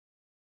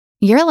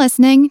You're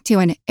listening to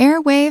an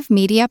Airwave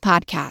Media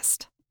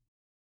Podcast.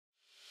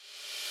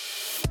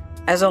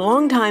 As a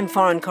longtime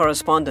foreign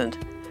correspondent,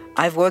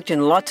 I've worked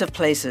in lots of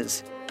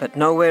places, but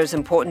nowhere as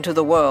important to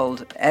the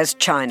world as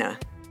China.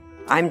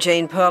 I'm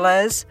Jane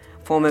Perlez,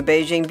 former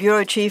Beijing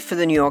bureau chief for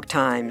the New York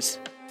Times.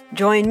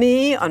 Join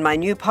me on my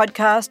new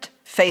podcast,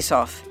 Face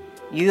Off,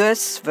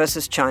 U.S.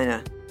 versus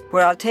China,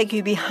 where I'll take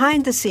you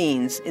behind the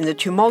scenes in the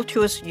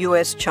tumultuous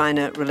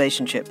U.S.-China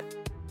relationship.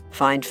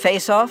 Find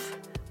Face Off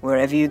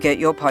wherever you get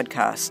your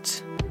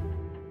podcasts.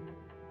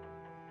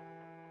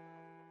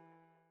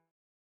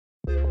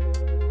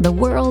 The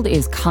world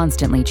is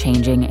constantly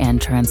changing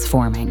and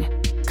transforming.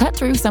 Cut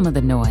through some of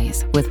the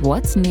noise with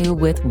What's New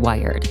with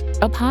Wired,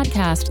 a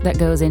podcast that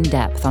goes in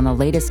depth on the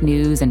latest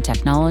news and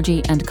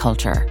technology and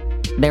culture.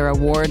 Their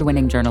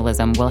award-winning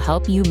journalism will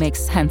help you make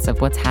sense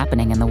of what's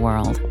happening in the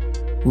world.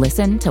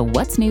 Listen to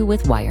What's New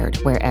with Wired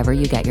wherever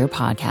you get your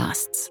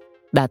podcasts.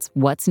 That's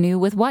What's New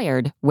with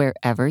Wired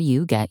wherever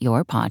you get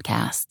your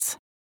podcasts.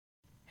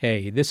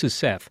 Hey, this is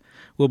Seth.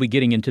 We'll be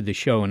getting into the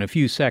show in a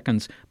few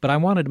seconds, but I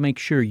wanted to make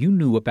sure you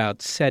knew about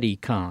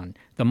SETICon,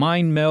 the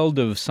mind meld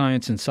of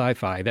science and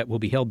sci-fi that will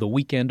be held the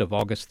weekend of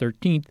August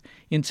 13th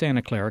in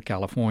Santa Clara,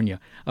 California.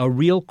 A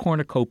real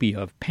cornucopia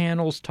of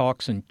panels,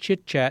 talks, and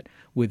chit-chat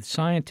with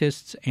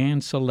scientists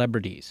and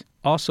celebrities.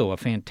 Also, a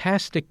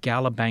fantastic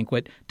gala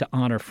banquet to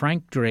honor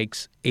Frank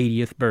Drake's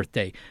 80th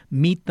birthday.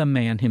 Meet the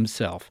man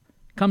himself.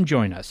 Come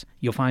join us.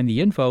 You'll find the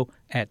info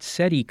at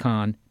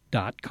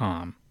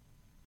SETICon.com.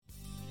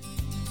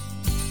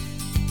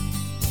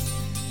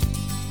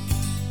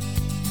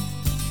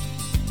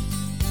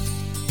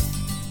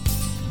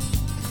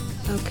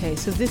 Okay,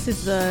 so this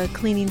is the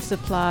cleaning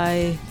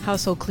supply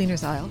household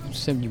cleaners aisle. You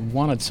said you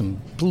wanted some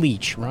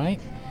bleach, right?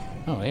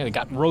 Oh, yeah, they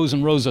got rows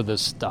and rows of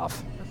this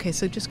stuff. Okay,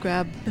 so just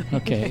grab...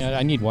 Okay,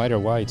 I need whiter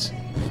whites.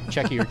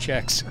 Check your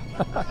checks.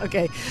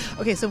 Okay,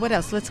 so what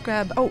else? Let's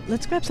grab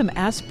some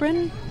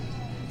aspirin.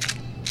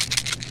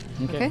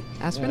 Okay,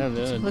 aspirin.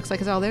 Looks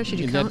like it's all there. Should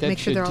you count? Make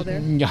sure they're all there?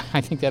 Yeah,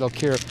 I think that'll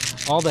cure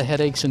all the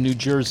headaches in New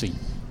Jersey.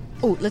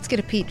 Oh, let's get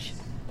a peach.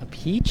 A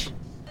peach?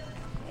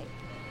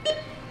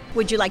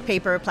 Would you like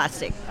paper or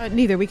plastic?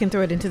 Neither. We can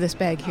throw it into this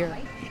bag here.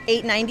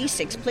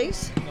 $8.96,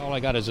 please. All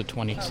I got is a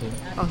 20. So.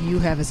 Oh, you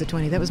have as a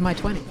 20. That was my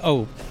 20.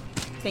 Oh.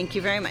 Thank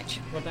you very much.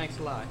 Well, thanks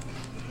a lot.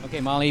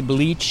 Okay, Molly,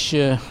 bleach,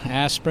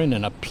 aspirin,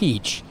 and a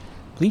peach.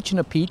 Bleach and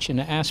a peach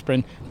and an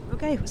aspirin.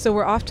 Okay, so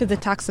we're off to the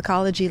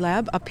toxicology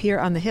lab up here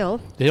on the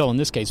hill. The hill, in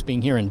this case,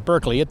 being here in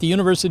Berkeley at the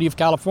University of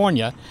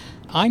California.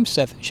 I'm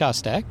Seth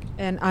Shostak.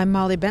 And I'm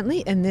Molly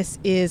Bentley, and this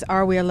is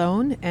Are We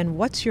Alone? And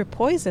What's Your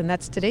Poison?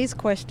 That's today's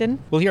question.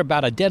 We'll hear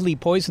about a deadly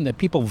poison that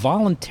people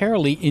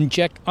voluntarily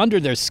inject under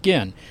their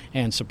skin,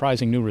 and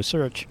surprising new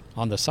research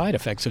on the side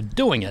effects of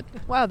doing it.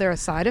 Wow, there are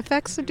side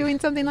effects of doing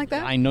something like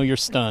that? I know you're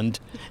stunned.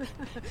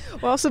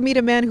 We'll also meet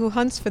a man who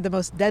hunts for the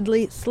most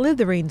deadly,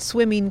 slithering,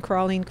 swimming,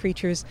 crawling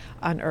creatures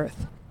on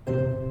Earth.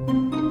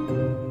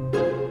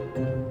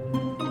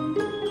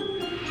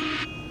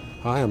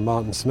 Hi, I'm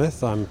Martin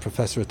Smith. I'm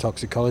Professor of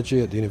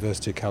Toxicology at the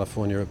University of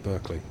California at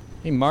Berkeley.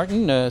 Hey,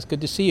 Martin, it's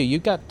good to see you.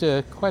 You've got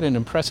quite an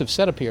impressive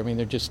setup here. I mean,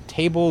 they're just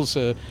tables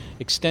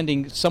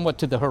extending somewhat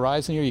to the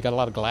horizon here. You've got a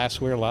lot of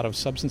glassware, a lot of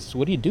substances.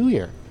 What do you do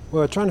here?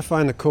 Well, we're trying to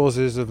find the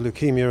causes of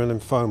leukemia and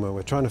lymphoma.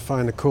 We're trying to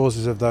find the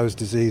causes of those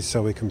diseases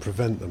so we can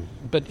prevent them.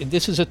 But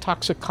this is a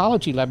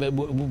toxicology lab.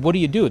 What do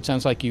you do? It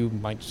sounds like you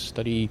might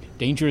study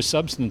dangerous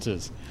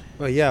substances.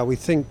 Well, yeah, we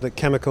think that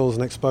chemicals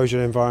and exposure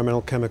to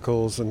environmental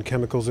chemicals and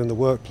chemicals in the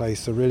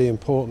workplace are really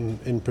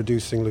important in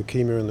producing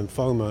leukemia and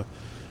lymphoma.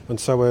 And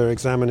so we're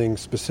examining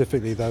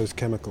specifically those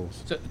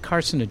chemicals. So,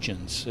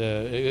 carcinogens.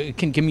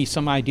 Can you give me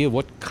some idea of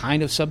what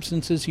kind of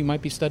substances you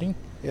might be studying?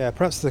 Yeah,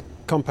 perhaps the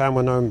compound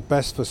we're known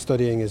best for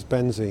studying is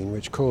benzene,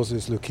 which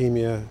causes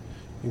leukemia,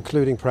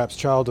 including perhaps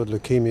childhood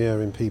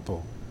leukemia in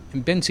people.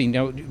 And benzene,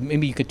 now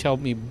maybe you could tell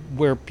me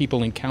where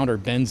people encounter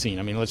benzene.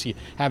 I mean, unless you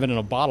have it in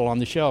a bottle on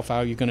the shelf, how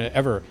are you going to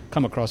ever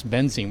come across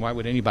benzene? Why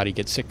would anybody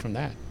get sick from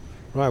that?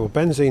 Right, well,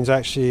 benzene's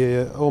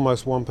actually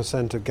almost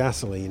 1% of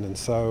gasoline, and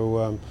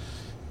so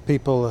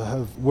people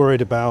have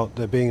worried about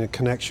there being a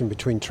connection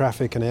between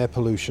traffic and air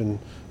pollution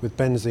with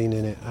benzene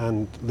in it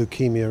and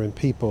leukemia in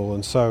people,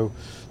 and so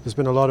there's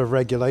been a lot of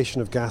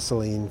regulation of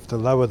gasoline to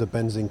lower the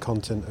benzene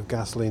content of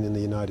gasoline in the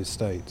United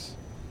States.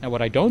 Now,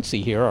 what I don't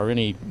see here are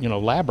any,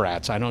 lab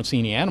rats. I don't see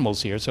any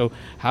animals here. So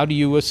how do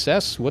you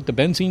assess what the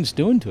benzene's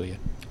doing to you?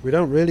 We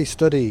don't really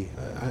study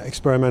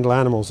experimental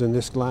animals in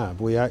this lab.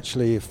 We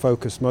actually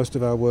focus most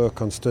of our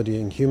work on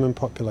studying human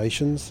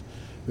populations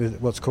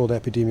with what's called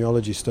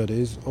epidemiology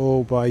studies,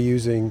 or by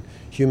using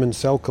human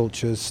cell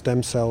cultures,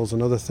 stem cells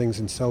and other things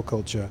in cell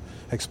culture,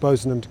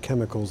 exposing them to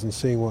chemicals and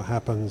seeing what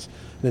happens,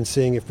 and then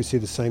seeing if we see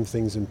the same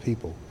things in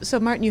people. So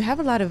Martin, you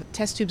have a lot of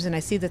test tubes, and I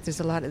see that there's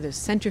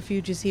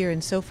centrifuges here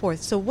and so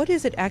forth. So what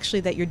is it actually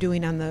that you're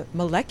doing on the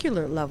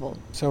molecular level?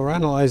 So we're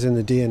analyzing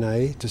the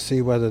DNA to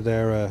see whether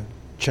there are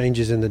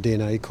changes in the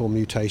DNA called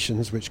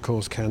mutations which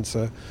cause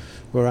cancer.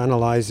 we're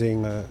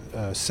analysing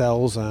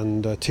cells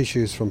and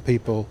tissues from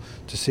people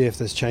to see if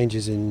there's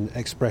changes in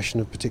expression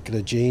of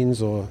particular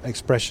genes or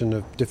expression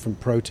of different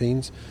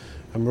proteins.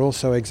 And we're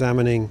also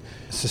examining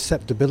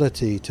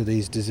susceptibility to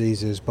these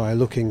diseases by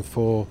looking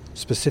for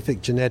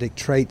specific genetic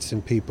traits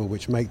in people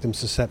which make them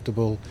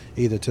susceptible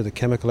either to the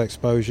chemical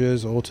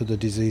exposures or to the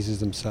diseases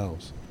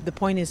themselves. The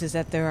point is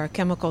that there are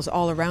chemicals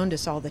all around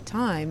us all the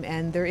time,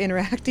 and they're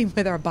interacting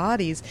with our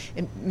bodies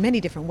in many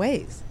different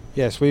ways.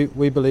 Yes, we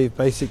believe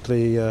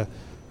basically the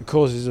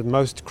causes of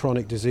most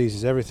chronic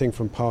diseases, everything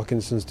from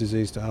Parkinson's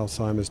disease to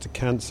Alzheimer's to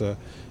cancer,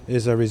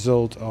 is a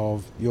result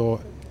of your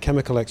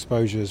chemical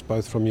exposures,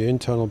 both from your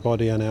internal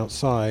body and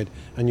outside,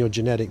 and your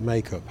genetic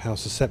makeup, how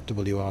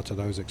susceptible you are to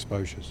those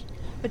exposures.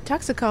 But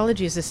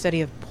toxicology is the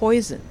study of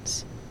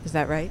poisons. Is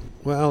that right?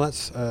 Well,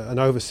 that's an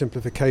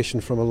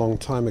oversimplification from a long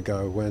time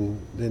ago, when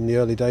in the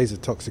early days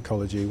of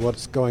toxicology.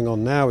 What's going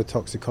on now with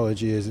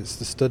toxicology is it's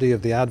the study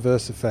of the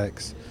adverse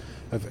effects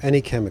of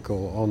any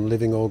chemical on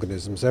living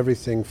organisms,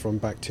 everything from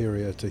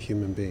bacteria to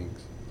human beings.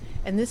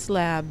 And this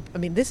lab,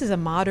 this is a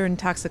modern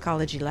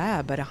toxicology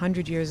lab, but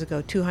 100 years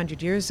ago,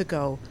 200 years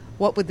ago,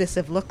 what would this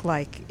have looked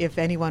like if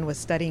anyone was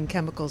studying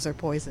chemicals or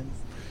poisons?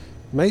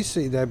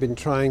 Mostly they've been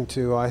trying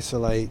to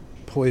isolate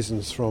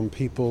poisons from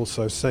people.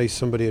 So say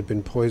somebody had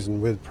been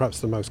poisoned with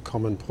perhaps the most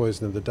common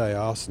poison of the day,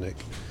 arsenic,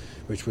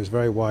 which was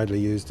very widely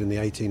used in the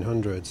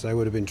 1800s. They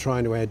would have been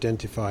trying to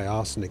identify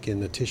arsenic in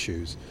the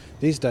tissues.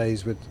 These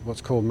days, with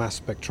what's called mass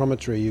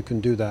spectrometry, you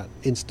can do that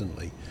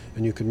instantly,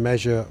 and you can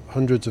measure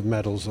hundreds of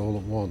metals all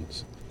at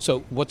once. So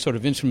what sort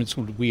of instruments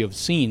would we have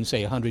seen,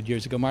 say, 100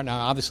 years ago, Martin? Now,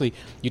 obviously,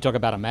 you talk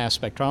about a mass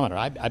spectrometer.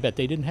 I bet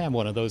they didn't have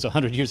one of those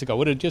 100 years ago.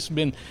 Would it have just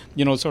been,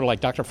 sort of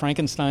like Dr.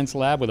 Frankenstein's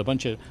lab with a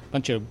bunch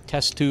of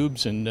test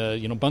tubes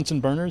and,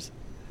 Bunsen burners?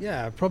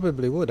 Yeah, it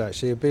probably would,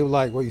 actually. It'd be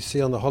like what you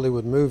see on the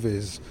Hollywood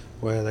movies,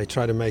 where they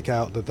try to make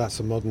out that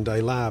that's a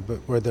modern-day lab, but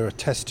where there are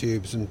test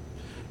tubes and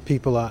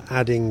people are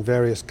adding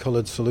various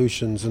coloured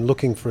solutions and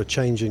looking for a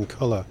change in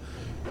colour.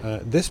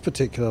 This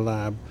particular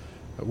lab,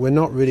 we're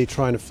not really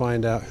trying to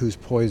find out who's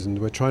poisoned.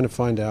 We're trying to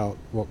find out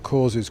what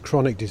causes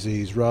chronic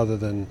disease rather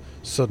than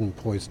sudden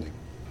poisoning.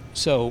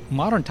 So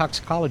modern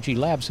toxicology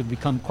labs have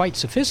become quite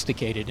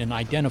sophisticated in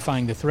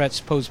identifying the threats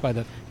posed by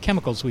the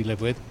chemicals we live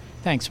with.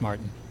 Thanks,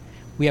 Martin.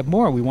 We have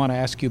more we want to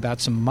ask you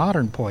about some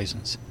modern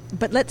poisons.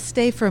 But let's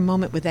stay for a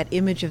moment with that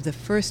image of the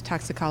first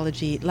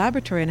toxicology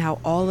laboratory and how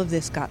all of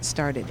this got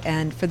started.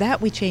 And for that,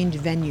 we change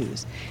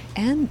venues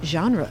and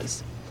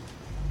genres.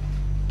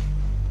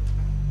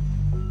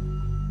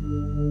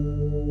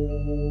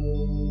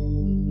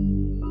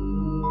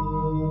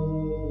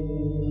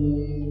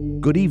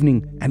 Good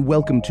evening and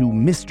welcome to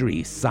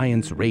Mystery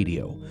Science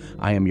Radio.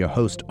 I am your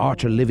host,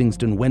 Archer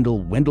Livingston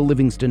Wendell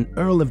Livingston,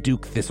 Earl of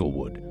Duke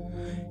Thistlewood.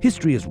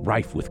 History is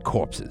rife with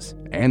corpses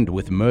and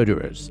with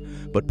murderers,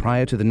 but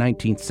prior to the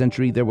 19th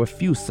century, there were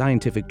few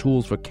scientific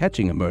tools for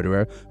catching a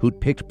murderer who'd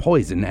picked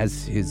poison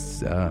as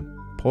his,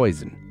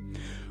 poison.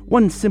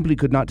 One simply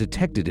could not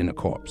detect it in a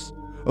corpse.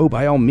 Oh,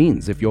 by all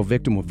means, if your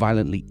victim were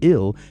violently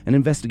ill, an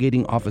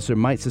investigating officer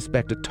might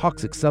suspect a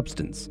toxic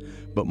substance,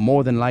 but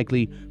more than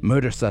likely,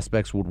 murder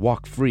suspects would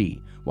walk free,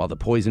 while the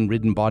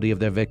poison-ridden body of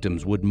their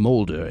victims would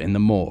molder in the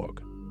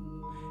morgue.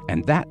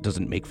 And that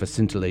doesn't make for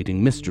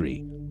scintillating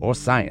mystery, or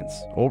science,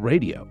 or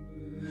radio.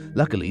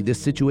 Luckily, this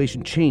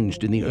situation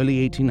changed in the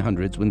early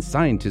 1800s when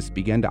scientists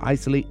began to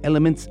isolate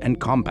elements and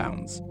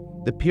compounds.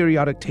 The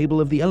periodic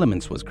table of the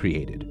elements was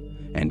created,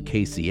 and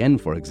KCN,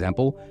 for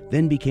example,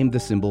 then became the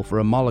symbol for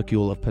a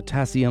molecule of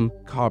potassium,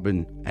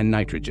 carbon, and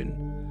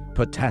nitrogen,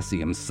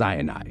 potassium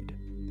cyanide.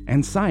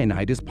 And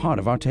cyanide is part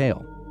of our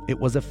tale. It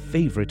was a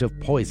favorite of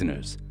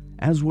poisoners,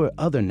 as were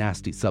other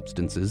nasty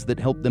substances that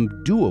helped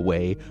them do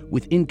away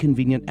with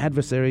inconvenient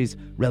adversaries,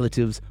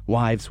 relatives,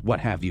 wives, what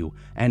have you,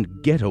 and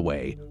get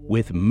away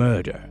with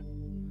murder.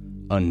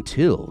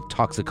 Until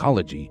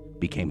toxicology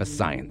became a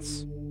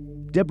science.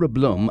 Deborah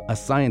Blum, a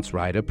science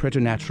writer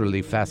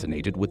preternaturally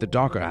fascinated with the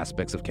darker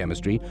aspects of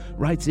chemistry,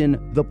 writes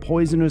in The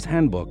Poisoner's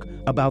Handbook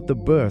about the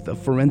birth of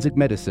forensic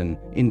medicine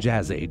in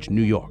Jazz Age,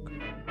 New York.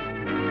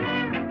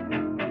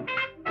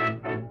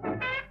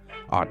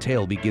 Our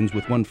tale begins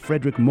with one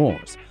Frederick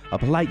Morse, a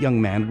polite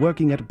young man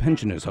working at a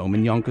pensioner's home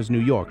in Yonkers, New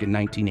York in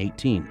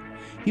 1918.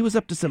 He was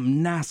up to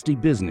some nasty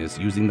business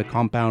using the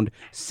compound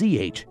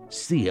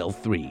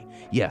CHCl3.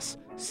 Yes,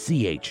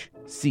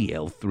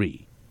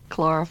 CHCl3.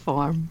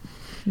 Chloroform.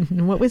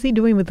 What was he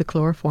doing with the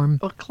chloroform?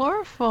 Well,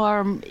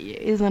 chloroform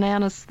is an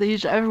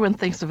anesthesia. Everyone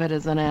thinks of it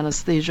as an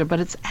anesthesia,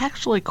 but it's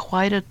actually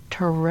quite a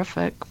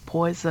terrific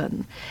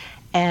poison.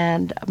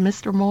 And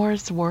Mr.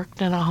 Morse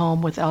worked in a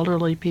home with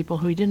elderly people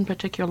who he didn't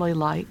particularly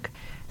like.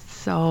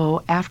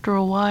 So after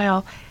a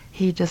while,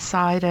 he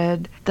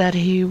decided that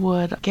he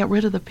would get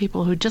rid of the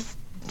people who just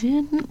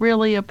didn't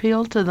really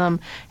appeal to them,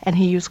 and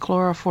he used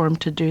chloroform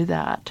to do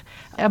that.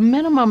 A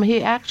minimum,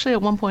 he actually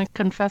at one point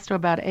confessed to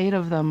about 8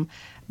 of them,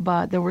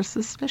 but there were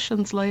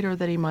suspicions later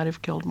that he might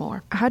have killed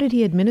more. How did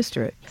he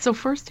administer it? So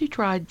first he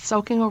tried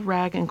soaking a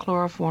rag in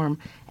chloroform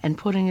and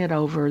putting it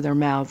over their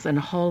mouths and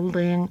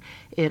holding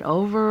it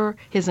over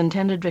his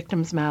intended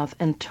victim's mouth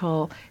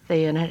until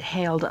they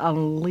inhaled a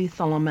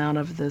lethal amount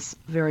of this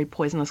very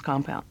poisonous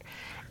compound.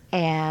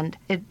 And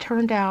it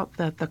turned out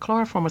that the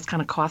chloroform was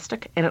kind of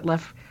caustic, and it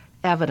left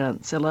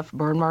evidence. It left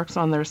burn marks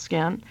on their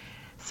skin.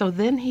 So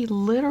then he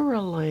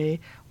literally,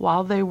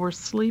 while they were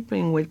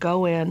sleeping, would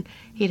go in,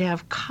 he'd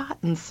have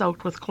cotton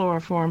soaked with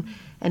chloroform,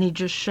 and he'd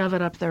just shove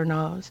it up their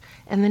nose.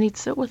 And then he'd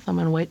sit with them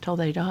and wait till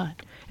they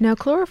died. Now,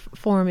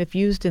 chloroform, if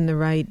used in the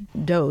right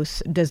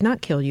dose, does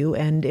not kill you,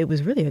 and it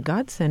was really a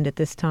godsend at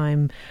this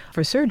time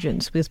for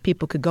surgeons, because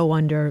people could go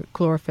under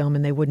chloroform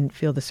and they wouldn't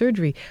feel the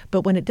surgery.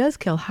 But when it does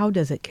kill, how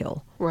does it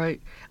kill?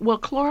 Right. Well,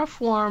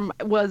 chloroform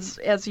was,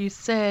 as you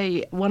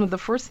say, one of the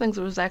first things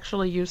that was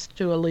actually used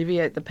to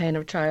alleviate the pain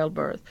of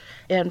childbirth.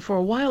 And for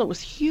a while, it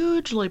was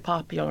hugely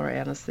popular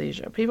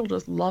anesthesia. People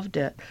just loved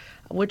it,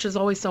 which is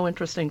always so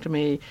interesting to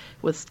me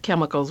with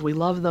chemicals. We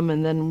love them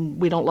and then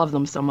we don't love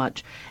them so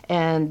much.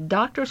 And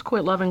doctors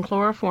quit loving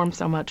chloroform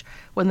so much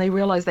when they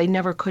realized they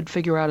never could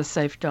figure out a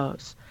safe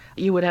dose.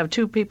 You would have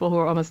two people who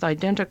are almost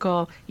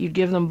identical. You'd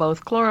give them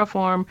both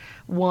chloroform.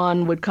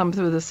 One would come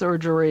through the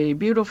surgery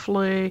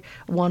beautifully.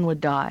 One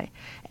would die.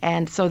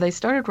 And so they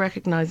started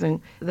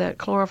recognizing that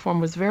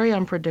chloroform was very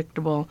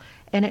unpredictable.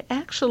 And it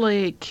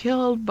actually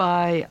killed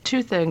by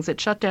two things.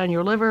 It shut down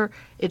your liver,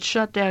 it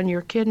shut down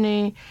your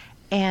kidney,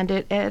 and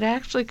it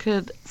actually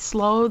could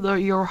slow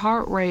your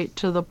heart rate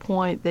to the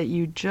point that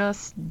you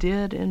just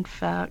did, in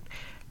fact,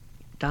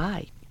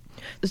 die.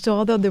 So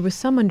although there was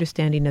some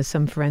understanding of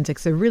some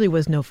forensics, there really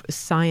was no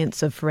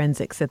science of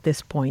forensics at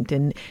this point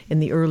in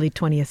the early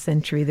 20th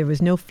century. There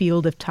was no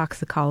field of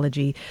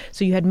toxicology.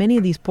 So you had many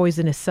of these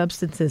poisonous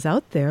substances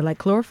out there, like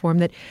chloroform,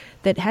 that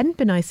hadn't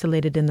been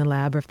isolated in the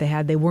lab, or if they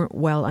had, they weren't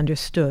well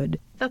understood.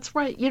 That's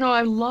right. You know,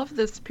 I love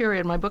this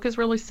period. My book is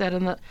really set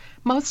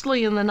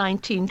mostly in the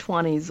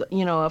 1920s,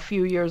 a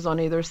few years on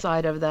either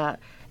side of that.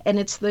 And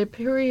it's the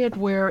period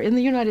where, in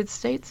the United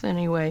States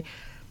anyway,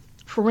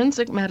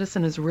 forensic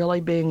medicine is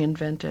really being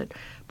invented.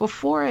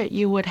 Before it,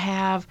 you would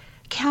have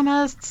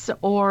chemists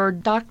or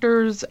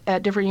doctors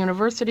at different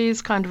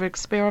universities kind of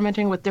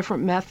experimenting with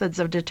different methods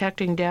of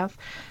detecting death,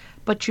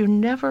 but you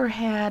never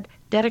had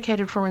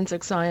dedicated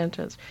forensic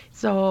scientists.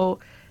 So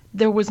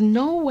there was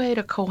no way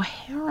to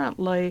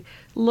coherently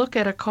look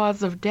at a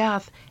cause of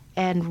death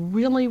and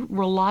really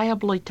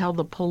reliably tell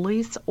the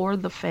police or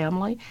the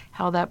family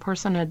how that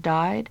person had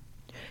died.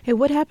 Hey,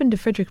 what happened to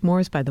Frederick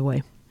Moores, by the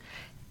way?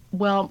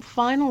 Well,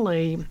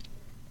 finally,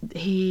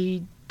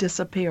 he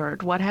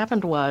disappeared. What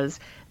happened was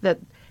that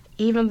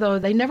even though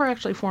they never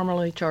actually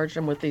formally charged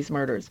him with these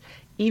murders,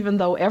 even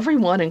though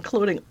everyone,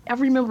 including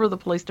every member of the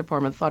police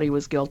department, thought he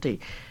was guilty,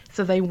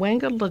 so they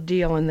wangled a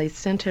deal and they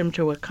sent him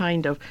to a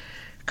kind of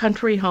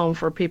country home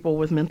for people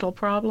with mental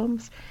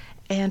problems,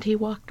 and he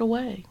walked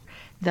away.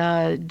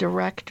 The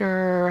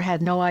director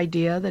had no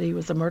idea that he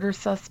was a murder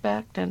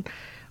suspect, and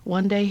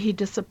one day he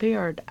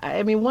disappeared.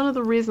 I mean, one of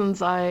the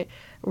reasons I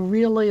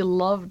really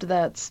loved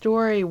that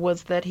story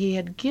was that he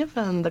had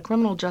given the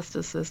criminal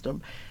justice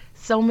system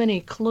so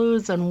many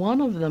clues, and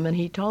one of them, and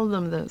he told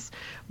them this,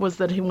 was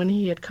that when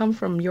he had come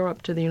from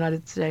Europe to the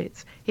United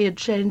States, he had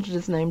changed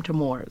his name to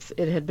Moores.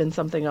 It had been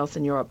something else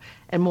in Europe,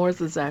 and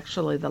Moores is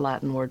actually the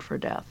Latin word for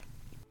death.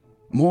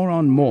 More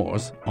on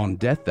Moores, on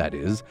death that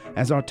is,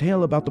 as our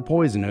tale about the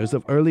poisoners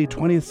of early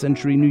 20th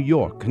century New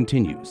York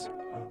continues.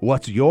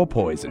 What's your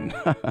poison?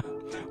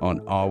 On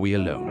Are We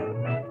Alone?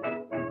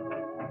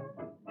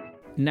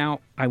 Now,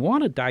 I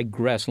want to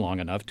digress long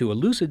enough to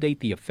elucidate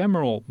the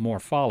ephemeral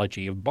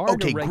morphology of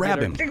barred Okay, grab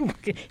him.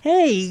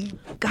 Hey,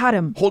 got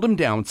him. Hold him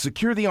down.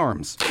 Secure the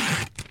arms.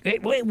 Hey,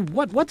 wait,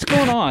 what's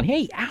going on?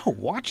 Hey, ow,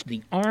 watch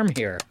the arm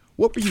here.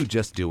 What were you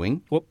just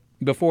doing? Well,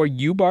 before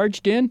you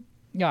barged in,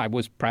 I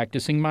was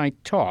practicing my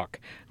talk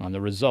on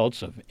the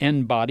results of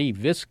N-body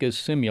viscous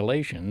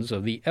simulations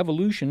of the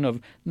evolution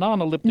of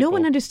non-elliptical... No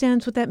one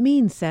understands what that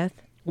means,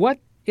 Seth. What?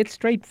 It's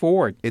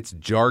straightforward. It's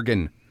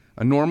jargon.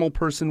 A normal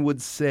person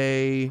would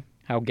say...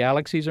 How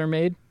galaxies are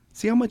made?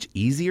 See how much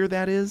easier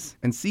that is?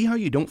 And see how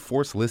you don't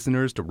force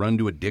listeners to run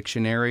to a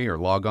dictionary or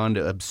log on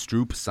to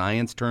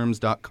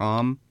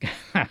abstrupscienceterms.com?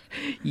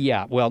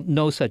 Yeah, well,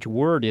 no such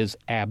word is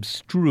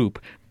abstrup.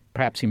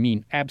 Perhaps you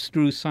mean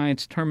abstruse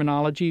science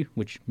terminology,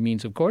 which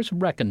means, of course,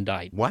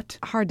 recondite. What?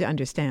 Hard to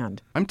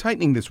understand. I'm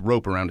tightening this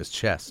rope around his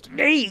chest.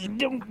 Hey,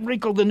 don't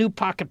wrinkle the new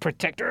pocket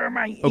protector on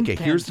my Okay, ink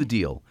here's pens. the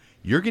deal.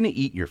 You're going to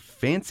eat your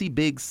fancy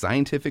big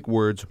scientific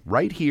words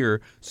right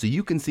here so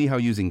you can see how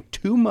using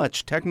too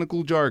much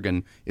technical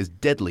jargon is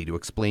deadly to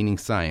explaining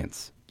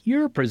science.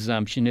 Your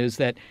presumption is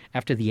that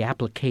after the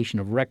application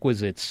of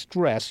requisite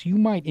stress, you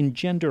might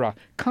engender a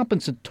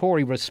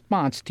compensatory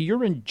response to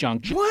your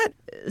injunction. What?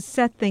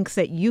 Seth thinks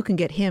that you can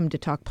get him to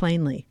talk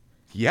plainly.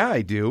 Yeah,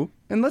 I do.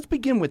 And let's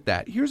begin with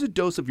that. Here's a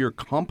dose of your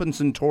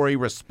compensatory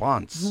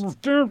response,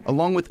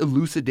 along with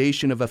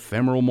elucidation of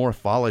ephemeral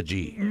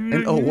morphology.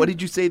 And what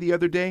did you say the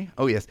other day?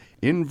 Oh, yes,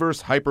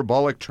 inverse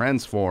hyperbolic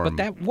transform. But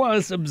that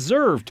was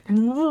observed.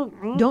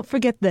 Don't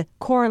forget the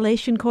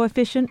correlation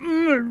coefficient.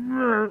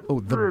 Oh,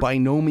 the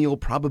binomial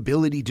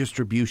probability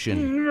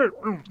distribution.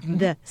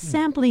 The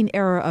sampling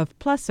error of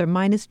plus or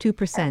minus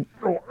 2%.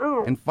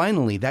 And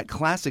finally, that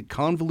classic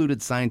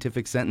convoluted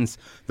scientific sentence,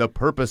 the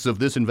purpose of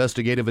this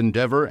investigative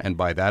endeavor, and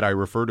by that I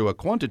refer to a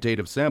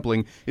quantitative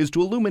sampling, is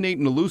to illuminate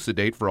and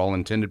elucidate for all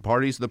intended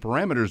parties the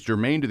parameters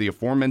germane to the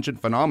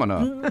aforementioned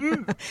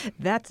phenomena.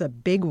 That's a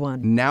big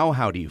one. Now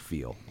how do you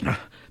feel?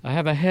 I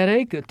have a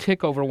headache, a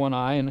tick over one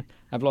eye, and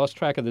I've lost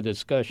track of the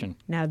discussion.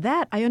 Now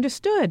that I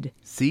understood.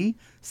 See?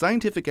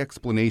 Scientific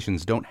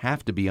explanations don't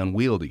have to be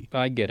unwieldy.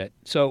 I get it.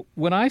 So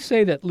when I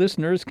say that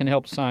listeners can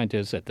help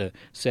scientists at the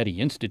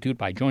SETI Institute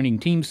by joining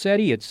Team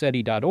SETI at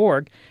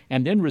SETI.org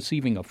and then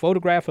receiving a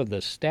photograph of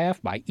the staff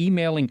by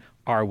emailing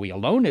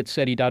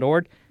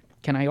arewealone@SETI.org,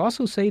 can I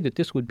also say that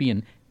this would be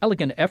an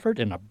elegant effort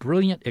and a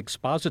brilliant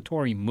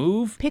expository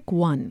move? Pick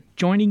one.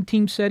 Joining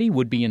Team SETI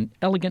would be an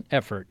elegant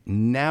effort.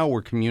 Now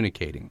we're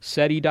communicating.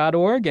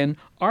 SETI.org and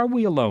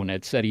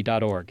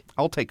arewealone@SETI.org.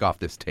 I'll take off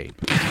this tape.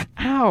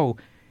 Ow!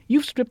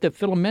 You've stripped the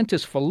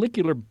filamentous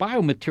follicular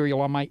biomaterial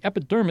on my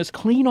epidermis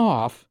clean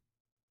off.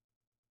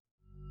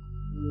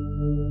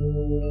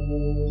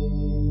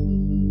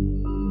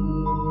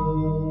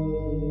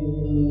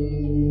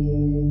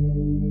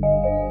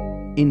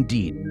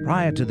 Indeed,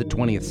 prior to the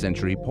 20th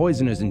century,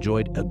 poisoners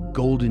enjoyed a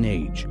golden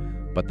age.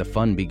 But the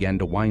fun began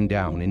to wind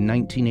down in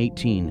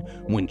 1918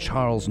 when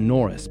Charles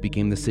Norris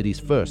became the city's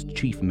first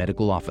chief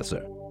medical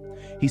officer.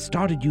 He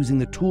started using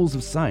the tools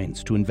of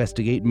science to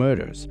investigate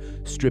murders,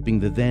 stripping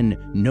the then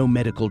no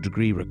medical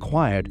degree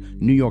required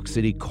New York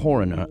City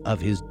coroner of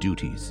his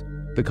duties.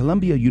 The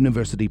Columbia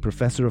University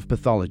professor of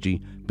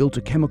pathology built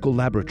a chemical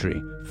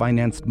laboratory,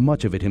 financed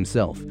much of it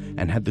himself,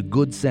 and had the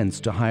good sense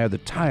to hire the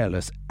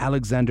tireless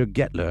Alexander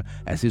Gettler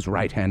as his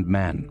right-hand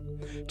man.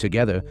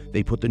 Together,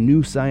 they put the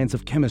new science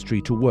of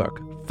chemistry to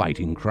work,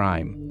 fighting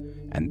crime.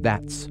 And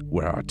that's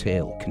where our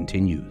tale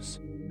continues.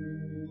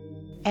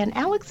 And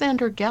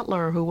Alexander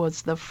Gettler, who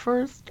was the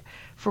first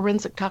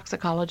forensic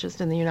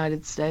toxicologist in the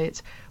United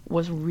States,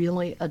 was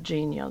really a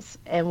genius.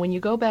 And when you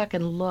go back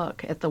and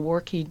look at the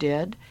work he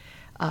did,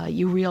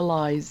 you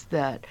realize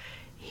that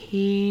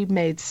he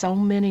made so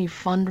many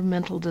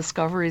fundamental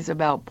discoveries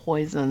about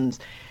poisons.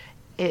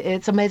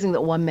 It's amazing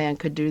that one man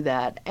could do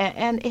that.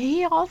 And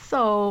he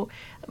also,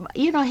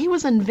 he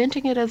was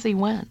inventing it as he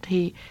went.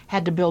 He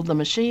had to build the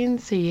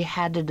machines. He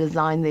had to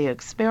design the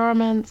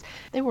experiments.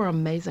 They were an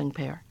amazing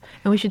pair.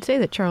 And we should say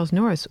that Charles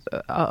Norris,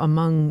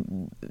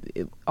 among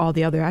all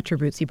the other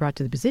attributes he brought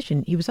to the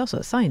position, he was also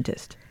a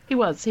scientist. He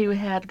was. He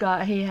had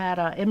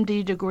a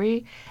MD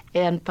degree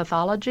in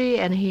pathology,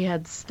 and he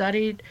had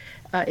studied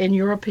in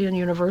European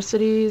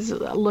universities,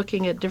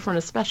 looking at different,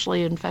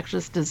 especially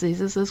infectious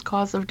diseases as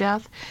cause of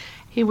death.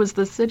 He was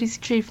the city's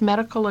chief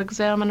medical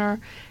examiner,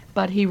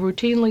 but he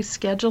routinely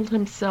scheduled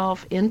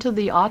himself into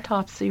the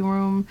autopsy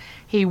room.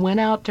 He went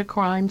out to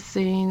crime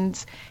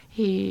scenes.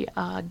 He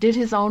did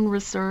his own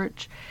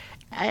research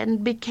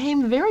and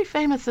became very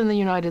famous in the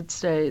United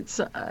States.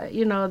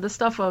 The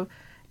stuff of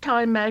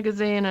Time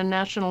magazine and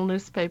national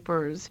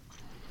newspapers.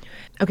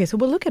 Okay, so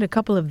we'll look at a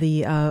couple of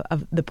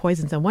the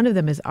poisons, and one of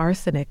them is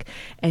arsenic.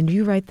 And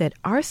you write that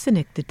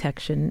arsenic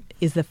detection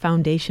is the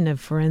foundation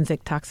of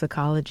forensic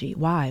toxicology.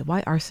 Why?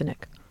 Why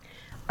arsenic?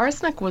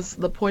 Arsenic was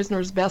the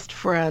poisoner's best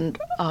friend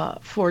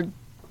for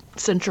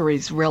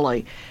centuries,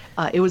 really.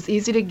 It was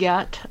easy to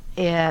get.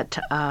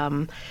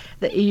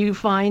 You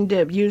find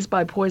it used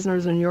by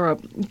poisoners in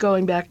Europe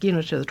going back, to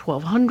the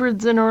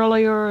 1200s and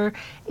earlier.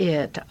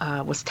 It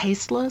was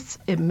tasteless.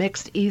 It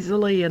mixed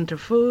easily into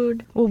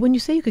food. Well, when you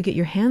say you could get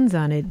your hands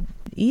on it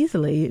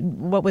easily,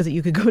 what was it?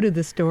 You could go to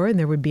the store and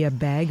there would be a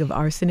bag of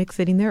arsenic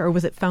sitting there, or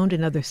was it found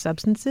in other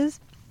substances?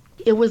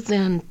 It was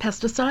in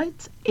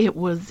pesticides, it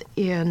was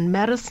in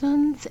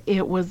medicines,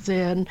 it was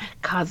in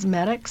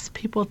cosmetics.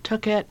 People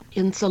took it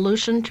in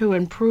solution to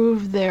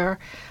improve their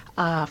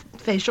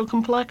facial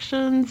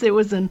complexions. It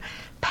was in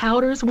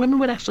powders. Women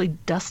would actually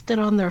dust it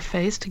on their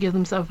face to give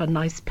themselves a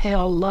nice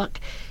pale look.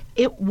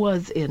 It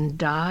was in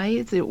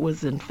dyes, it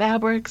was in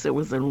fabrics, it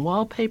was in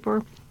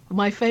wallpaper.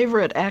 My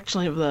favorite,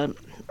 actually, of the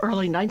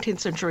early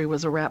 19th century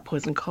was a rat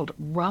poison called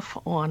rough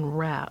on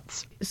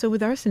rats. So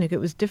with arsenic, it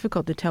was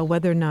difficult to tell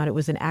whether or not it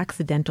was an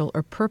accidental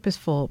or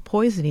purposeful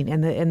poisoning.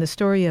 And the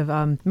story of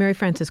Mary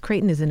Frances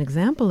Creighton is an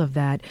example of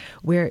that,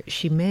 where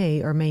she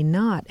may or may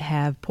not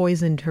have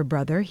poisoned her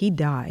brother. He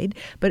died,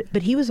 but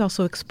he was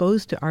also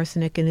exposed to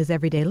arsenic in his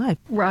everyday life.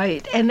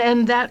 Right,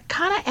 and that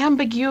kind of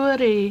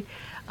ambiguity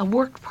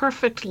worked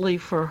perfectly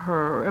for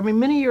her. I mean,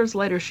 many years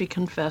later, she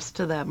confessed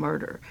to that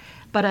murder.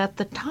 But at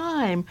the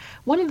time,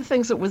 one of the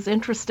things that was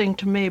interesting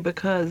to me,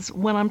 because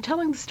when I'm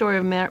telling the story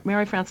of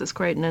Mary Frances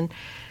Creighton, and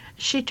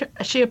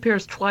she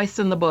appears twice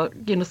in the book,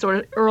 sort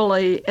of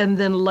early and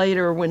then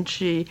later when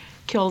she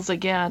kills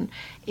again,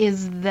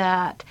 is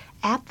that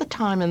at the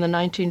time in the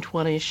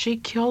 1920s, she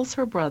kills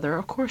her brother.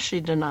 Of course,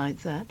 she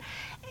denies it.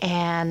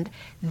 And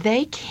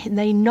they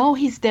know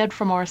he's dead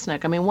from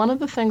arsenic. I mean, one of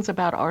the things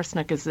about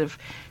arsenic is if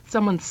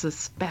someone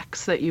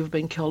suspects that you've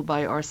been killed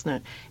by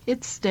arsenic,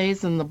 it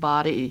stays in the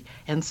body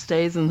and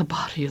stays in the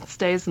body and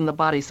stays in the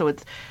body. So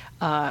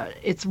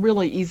it's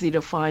really easy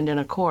to find in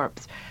a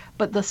corpse.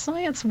 But the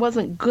science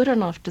wasn't good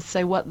enough to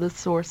say what the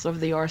source of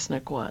the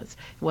arsenic was.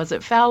 Was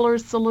it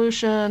Fowler's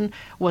solution?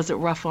 Was it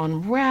rough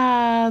on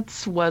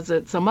rats? Was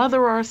it some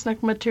other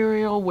arsenic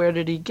material? Where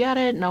did he get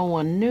it? No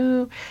one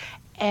knew.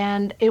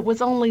 And it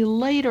was only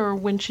later,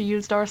 when she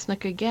used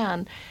arsenic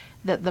again,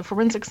 that the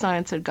forensic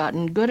science had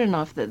gotten good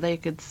enough that they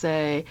could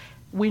say,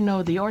 we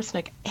know the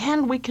arsenic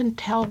and we can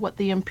tell what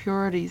the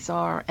impurities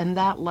are, and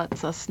that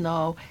lets us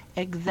know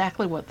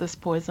exactly what this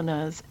poison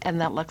is,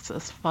 and that lets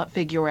us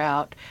figure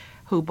out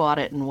who bought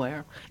it and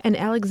where. And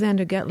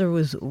Alexander Gettler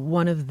was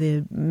one of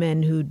the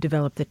men who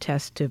developed the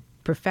test to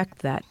perfect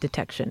that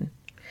detection.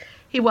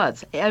 He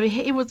was. I mean,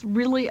 he was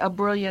really a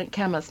brilliant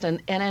chemist.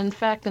 And in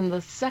fact, in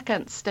the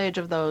second stage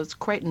of those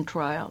Creighton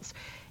trials,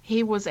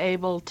 he was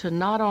able to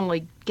not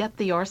only get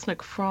the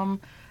arsenic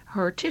from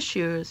her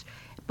tissues,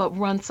 but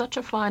run such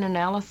a fine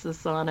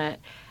analysis on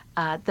it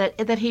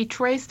that he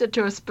traced it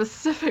to a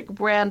specific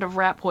brand of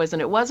rat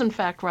poison. It was, in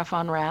fact, rough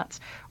on rats.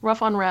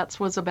 Rough on rats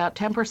was about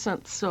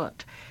 10%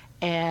 soot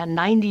and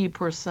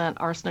 90%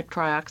 arsenic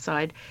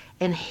trioxide.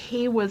 And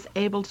he was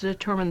able to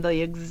determine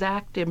the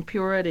exact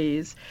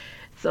impurities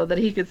so that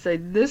he could say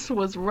this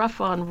was rough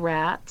on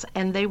rats,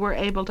 and they were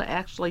able to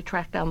actually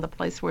track down the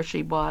place where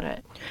she bought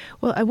it.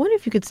 Well, I wonder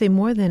if you could say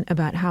more then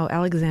about how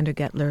Alexander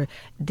Gettler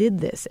did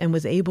this and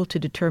was able to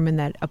determine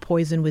that a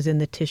poison was in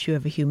the tissue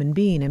of a human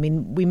being. I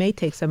mean, we may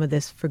take some of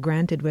this for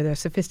granted with our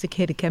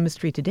sophisticated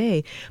chemistry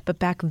today, but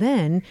back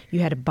then you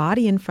had a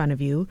body in front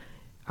of you.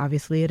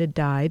 Obviously, it had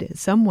died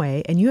some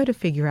way, and you had to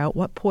figure out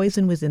what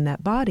poison was in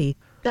that body.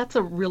 That's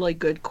a really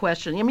good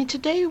question. I mean,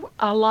 today,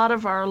 a lot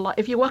of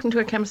if you walk into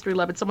a chemistry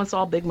lab, it's almost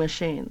all big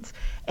machines.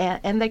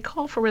 And they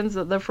call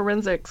the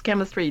forensics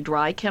chemistry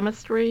dry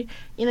chemistry.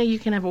 You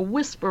can have a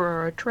whisper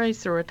or a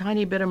trace or a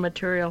tiny bit of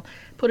material,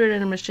 put it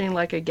in a machine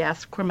like a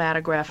gas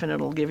chromatograph, and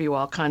it'll give you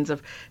all kinds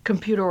of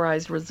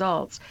computerized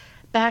results.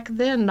 Back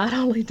then, not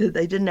only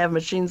didn't have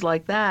machines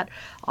like that,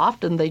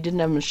 often they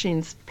didn't have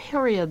machines,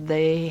 period.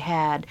 They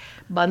had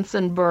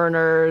Bunsen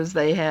burners,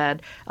 they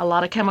had a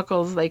lot of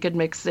chemicals they could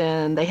mix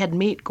in, they had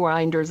meat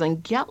grinders,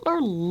 and Gettler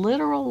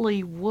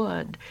literally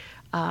would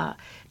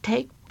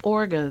take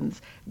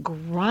organs,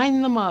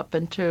 grind them up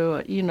into,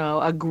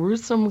 a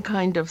gruesome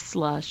kind of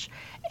slush,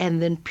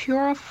 and then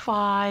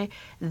purify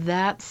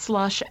that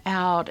slush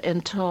out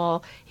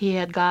until he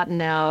had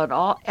gotten out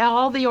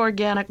all the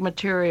organic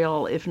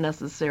material, if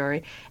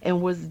necessary,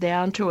 and was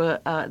down to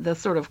the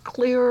sort of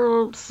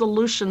clear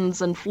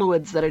solutions and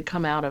fluids that had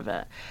come out of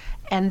it.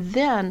 And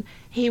then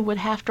he would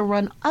have to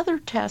run other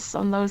tests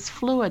on those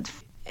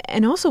fluids.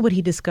 And also what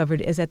he discovered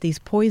is that these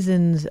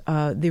poisons,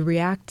 they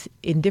react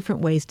in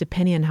different ways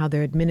depending on how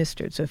they're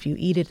administered. So if you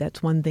eat it,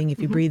 that's one thing. If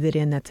you breathe it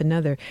in, that's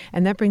another.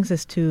 And that brings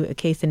us to a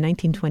case in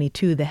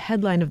 1922. The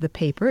headline of the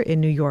paper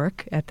in New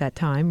York at that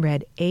time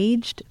read,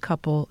 "Aged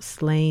Couple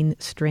Slain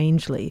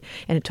Strangely."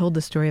 And it told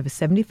the story of a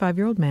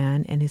 75-year-old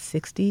man and his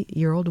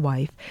 60-year-old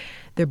wife.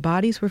 Their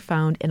bodies were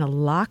found in a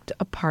locked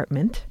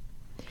apartment,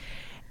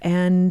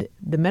 and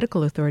the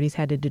medical authorities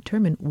had to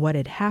determine what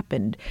had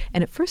happened.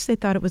 And at first they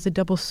thought it was a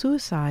double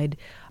suicide,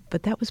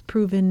 but that was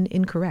proven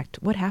incorrect.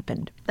 What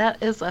happened?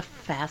 That is a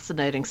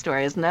fascinating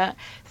story, isn't it?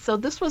 So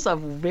this was a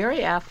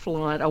very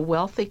affluent, a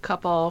wealthy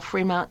couple,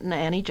 Fremont and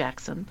Annie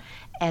Jackson,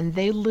 and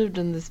they lived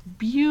in this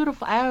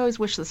beautiful, I always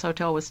wish this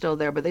hotel was still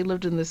there, but they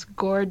lived in this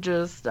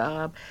gorgeous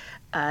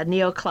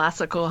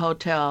neoclassical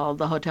hotel,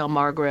 the Hotel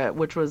Margaret,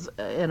 which was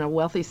in a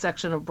wealthy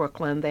section of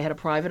Brooklyn. They had a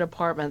private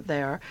apartment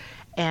there.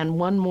 And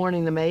one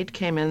morning the maid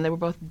came in. They were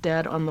both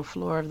dead on the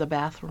floor of the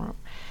bathroom.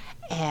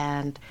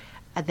 And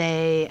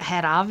they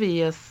had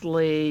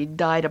obviously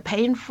died a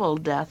painful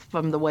death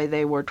from the way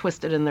they were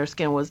twisted and their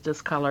skin was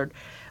discolored.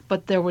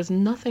 But there was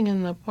nothing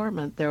in the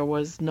apartment. There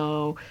was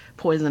no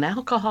poison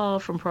alcohol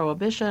from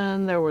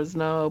Prohibition. There was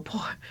no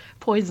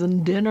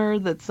poison dinner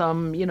that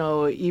some,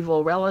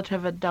 evil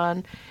relative had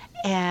done.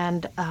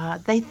 And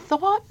they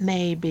thought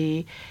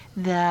maybe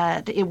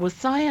that it was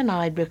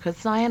cyanide because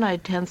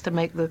cyanide tends to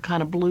make the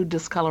kind of blue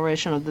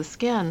discoloration of the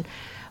skin.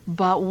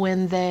 But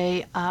when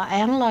they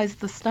analyzed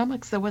the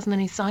stomachs, there wasn't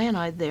any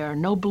cyanide there,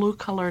 no blue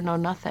color, no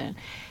nothing.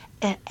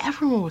 And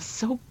everyone was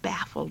so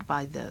baffled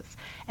by this.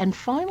 And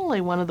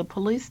finally, one of the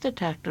police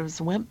detectives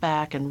went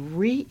back and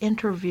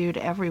re-interviewed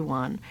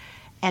everyone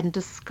and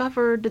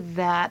discovered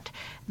that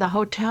the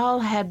hotel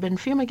had been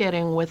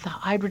fumigating with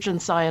hydrogen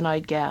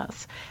cyanide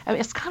gas. I mean,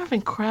 it's kind of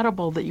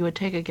incredible that you would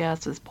take a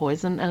gas as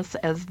poisonous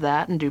as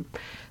that and do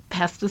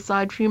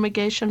pesticide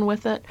fumigation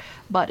with it.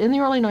 But in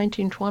the early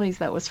 1920s,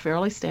 that was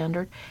fairly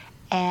standard,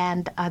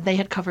 and they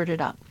had covered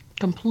it up,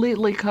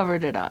 completely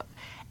covered it up.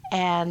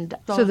 And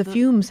so the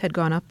fumes had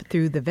gone up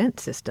through the vent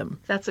system.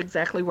 That's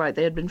exactly right.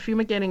 They had been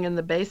fumigating in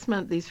the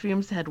basement. These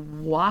fumes had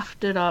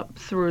wafted up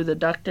through the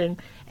ducting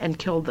and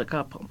killed the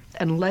couple.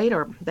 And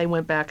later, they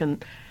went back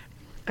and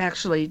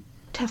actually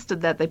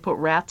tested that. They put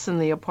rats in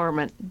the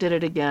apartment, did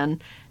it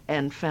again,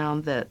 and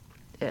found that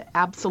it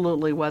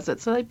absolutely was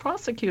it. So they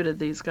prosecuted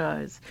these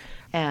guys.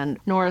 And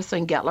Norris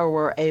and Gettler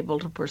were able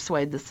to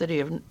persuade the city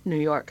of New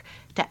York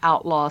to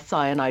outlaw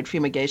cyanide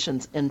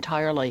fumigations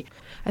entirely.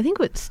 I think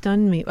what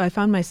stunned me, I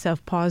found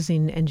myself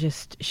pausing and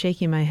just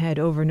shaking my head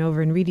over and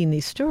over and reading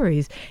these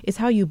stories, is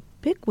how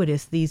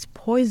ubiquitous these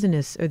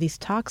poisonous or these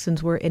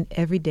toxins were in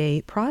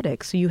everyday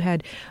products. So you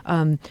had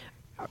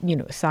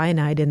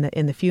cyanide in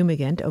the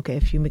fumigant. Okay,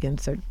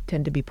 fumigants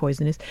tend to be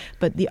poisonous,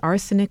 but the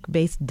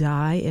arsenic-based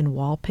dye in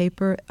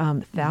wallpaper,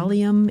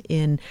 thallium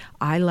in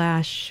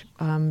eyelash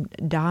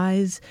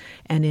dyes,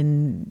 and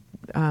in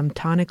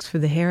tonics for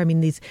the hair. I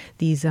mean, these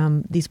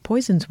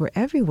poisons were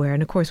everywhere.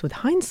 And of course, with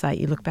hindsight,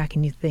 you look back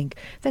and you think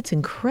that's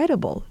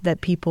incredible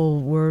that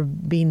people were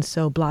being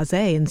so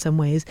blasé in some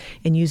ways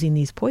and using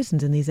these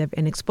poisons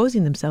and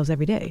exposing themselves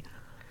every day.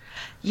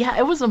 Yeah,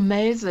 it was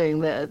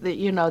amazing that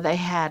they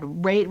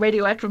had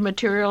radioactive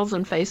materials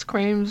in face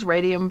creams,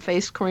 radium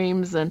face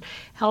creams, and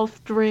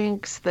health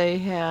drinks. They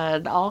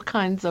had all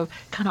kinds of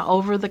kind of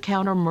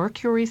over-the-counter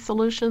mercury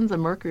solutions,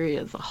 and mercury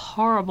is a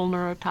horrible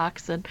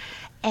neurotoxin.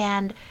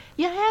 And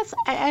yes,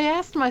 I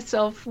asked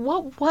myself,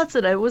 what was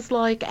it? It was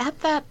like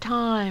at that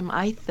time,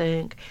 I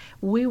think,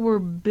 we were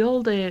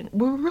really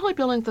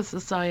building the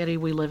society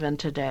we live in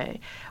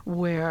today,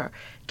 where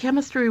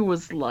chemistry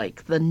was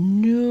like the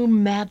new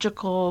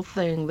magical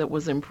thing that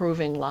was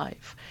improving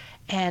life.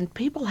 And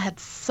people had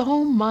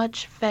so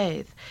much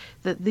faith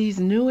that these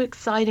new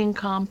exciting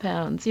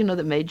compounds,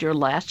 that made your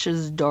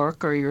lashes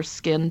dark or your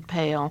skin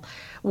pale,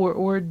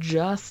 were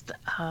just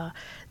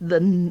the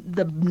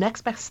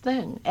next best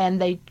thing.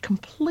 And they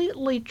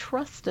completely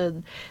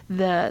trusted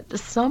that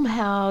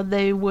somehow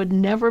they would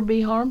never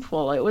be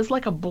harmful. It was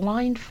like a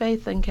blind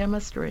faith in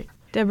chemistry.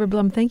 Deborah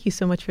Blum, thank you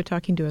so much for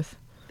talking to us.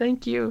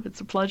 Thank you.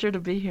 It's a pleasure to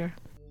be here.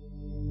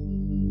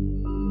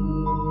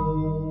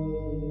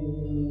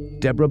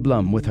 Deborah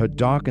Blum with her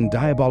dark and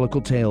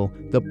diabolical tale,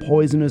 The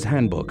Poisoner's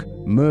Handbook,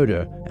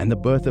 Murder and the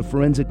Birth of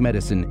Forensic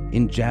Medicine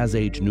in Jazz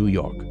Age New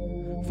York.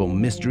 For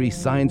Mystery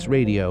Science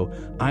Radio,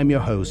 I'm your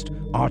host,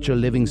 Archer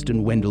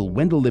Livingston Wendell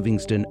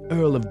Livingston,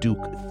 Earl of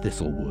Duke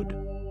Thistlewood.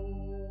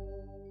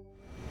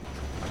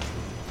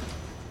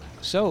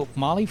 So,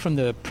 Molly, from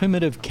the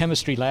primitive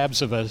chemistry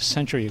labs of a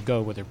century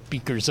ago with their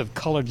beakers of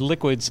colored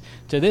liquids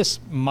to this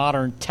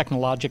modern,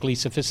 technologically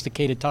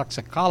sophisticated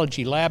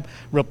toxicology lab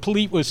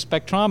replete with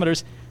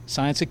spectrometers,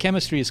 science of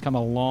chemistry has come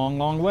a long,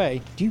 long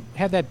way. Do you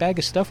have that bag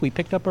of stuff we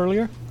picked up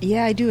earlier?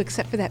 Yeah, I do,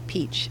 except for that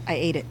peach. I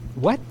ate it.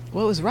 What?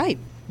 Well, it was ripe.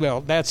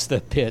 Well, that's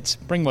the pits.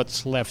 Bring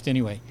what's left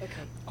anyway. Okay.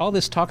 All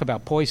this talk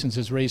about poisons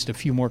has raised a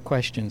few more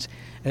questions.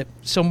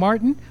 So,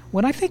 Martin,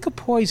 when I think of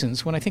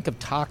poisons, when I think of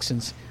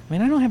toxins, I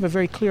don't have a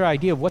very clear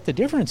idea of what the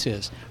difference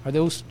is. Are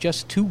those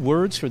just two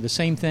words for the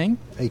same thing?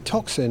 A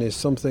toxin is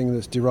something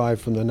that's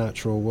derived from the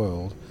natural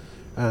world,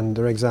 and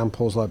there are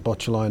examples like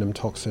botulinum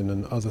toxin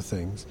and other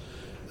things.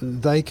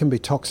 They can be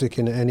toxic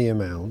in any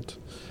amount.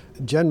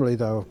 Generally,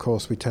 though, of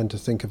course, we tend to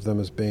think of them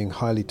as being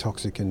highly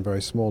toxic in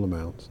very small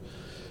amounts.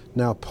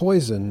 Now,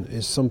 poison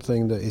is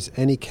something that is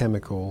any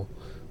chemical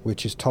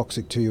which is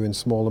toxic to you in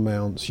small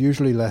amounts,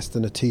 usually less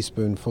than a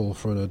teaspoonful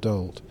for an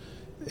adult,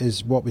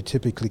 is what we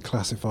typically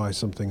classify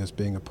something as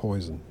being a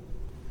poison.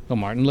 Well,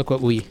 Martin, look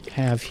what we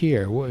have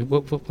here.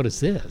 What is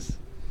this?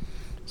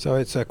 So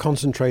it's a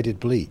concentrated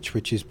bleach,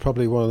 which is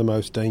probably one of the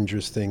most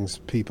dangerous things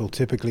people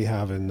typically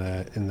have in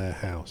their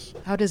house.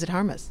 How does it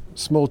harm us?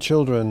 Small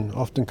children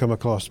often come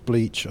across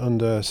bleach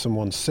under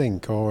someone's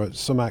sink or at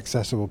some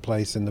accessible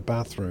place in the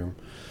bathroom.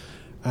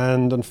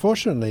 And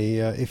unfortunately,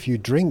 if you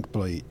drink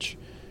bleach,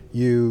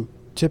 you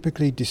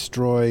typically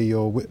destroy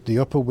the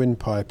upper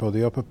windpipe or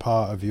the upper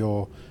part of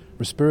your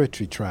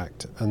respiratory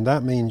tract, and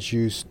that means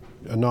you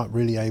are not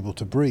really able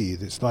to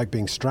breathe. It's like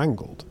being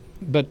strangled.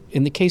 But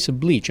in the case of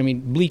bleach,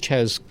 bleach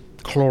has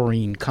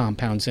chlorine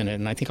compounds in it,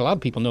 and I think a lot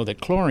of people know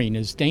that chlorine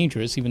is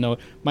dangerous, even though it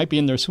might be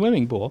in their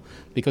swimming pool,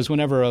 because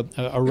whenever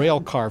a rail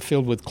car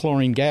filled with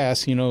chlorine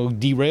gas,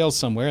 derails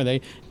somewhere,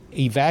 they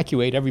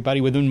evacuate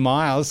everybody within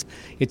miles.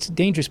 It's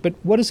dangerous, but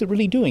what is it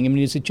really doing?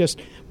 Is it just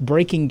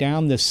breaking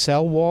down the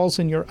cell walls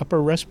in your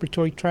upper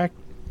respiratory tract?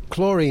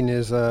 Chlorine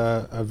is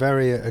a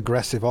very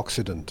aggressive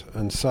oxidant,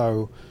 and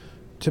so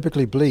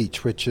typically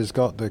bleach, which has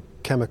got the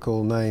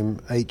chemical name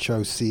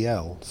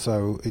HOCl,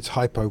 so it's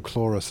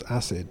hypochlorous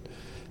acid,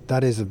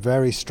 that is a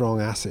very strong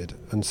acid,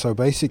 and so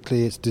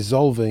basically it's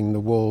dissolving the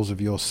walls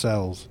of your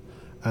cells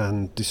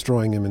and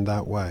destroying them in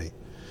that way.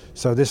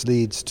 So this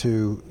leads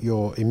to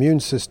your immune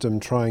system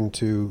trying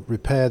to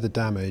repair the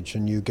damage,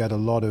 and you get a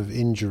lot of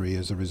injury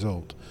as a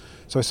result.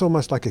 So it's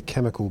almost like a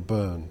chemical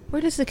burn.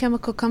 Where does the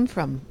chemical come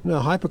from? No,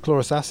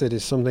 hypochlorous acid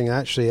is something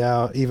actually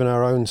even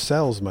our own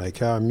cells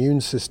make. Our immune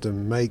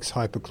system makes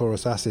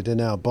hypochlorous acid in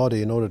our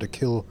body in order to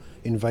kill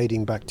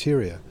invading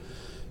bacteria.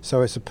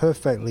 So it's a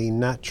perfectly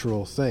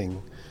natural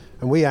thing.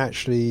 And we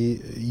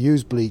actually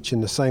use bleach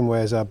in the same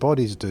way as our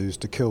bodies do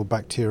to kill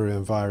bacteria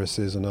and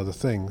viruses and other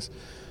things.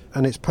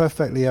 And it's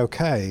perfectly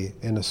okay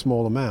in a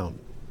small amount.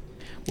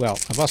 Well,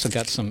 I've also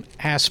got some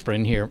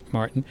aspirin here,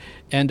 Martin.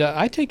 And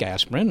I take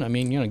aspirin. I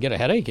mean, get a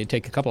headache, you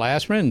take a couple of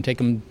aspirin and take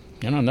them,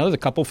 another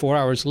couple 4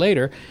 hours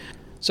later.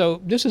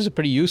 So this is a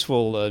pretty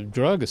useful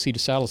drug,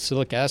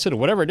 acetylsalicylic acid or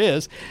whatever it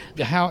is.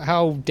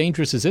 How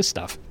dangerous is this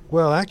stuff?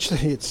 Well,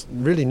 actually, it's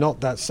really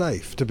not that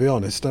safe, to be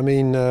honest. I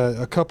mean,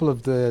 a couple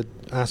of the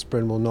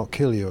aspirin will not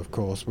kill you, of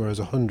course, whereas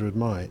 100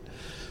 might.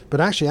 But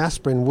actually,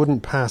 aspirin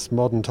wouldn't pass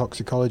modern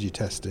toxicology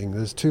testing.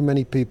 There's too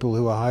many people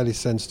who are highly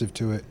sensitive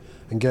to it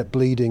and get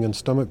bleeding and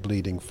stomach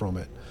bleeding from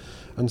it.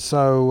 And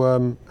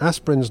so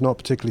aspirin's not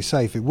particularly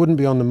safe. It wouldn't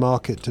be on the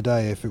market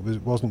today if it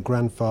wasn't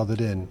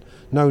grandfathered in.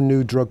 No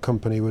new drug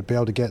company would be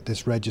able to get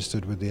this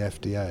registered with the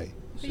FDA.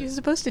 You're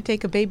supposed to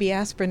take a baby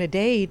aspirin a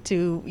day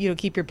to,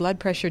 keep your blood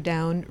pressure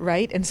down,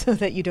 right? And so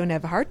that you don't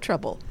have heart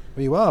trouble.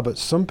 Well, you are, but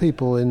some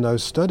people in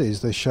those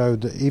studies, they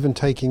showed that even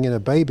taking in a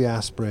baby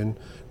aspirin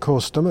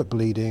caused stomach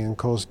bleeding and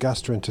caused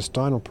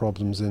gastrointestinal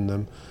problems in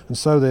them. And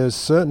so there's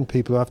certain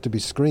people who have to be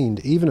screened,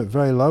 even at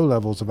very low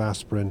levels of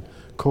aspirin,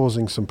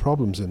 causing some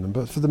problems in them.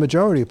 But for the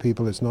majority of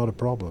people, it's not a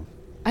problem.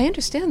 I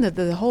understand that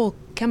the whole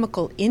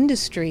chemical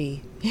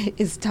industry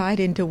is tied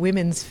into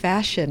women's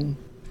fashion.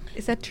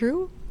 Is that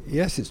true?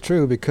 Yes, it's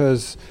true,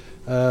 because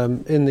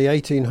in the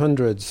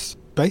 1800s,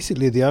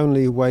 basically the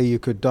only way you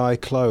could dye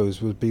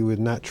clothes would be with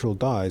natural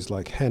dyes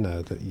like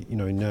henna that you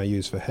now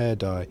use for hair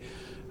dye.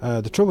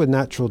 The trouble with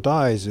natural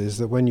dyes is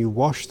that when you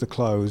wash the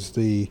clothes,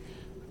 the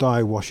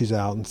dye washes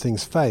out and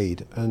things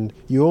fade, and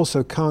you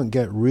also can't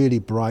get really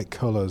bright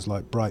colours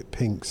like bright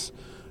pinks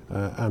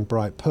and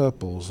bright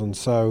purples. And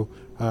so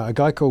a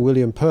guy called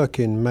William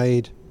Perkin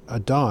made a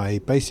dye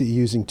basically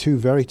using two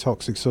very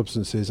toxic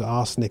substances,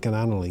 arsenic and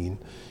aniline.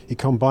 He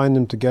combined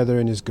them together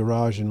in his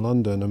garage in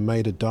London and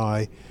made a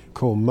dye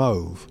called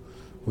mauve,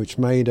 which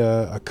made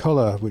a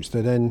colour which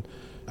they then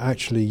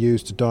actually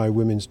used to dye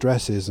women's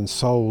dresses and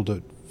sold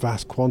at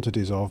vast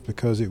quantities of,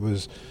 because it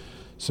was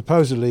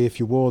supposedly if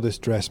you wore this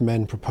dress,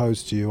 men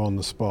proposed to you on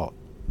the spot.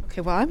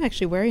 Okay, well, I'm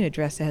actually wearing a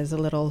dress that has a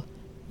little,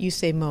 you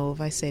say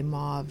mauve, I say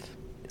mauve.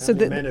 How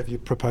many men have you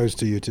proposed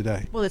to you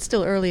today? Well, it's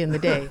still early in the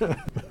day.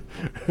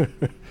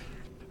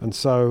 And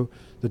so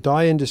the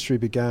dye industry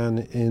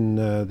began in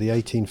the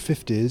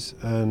 1850s,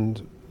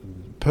 and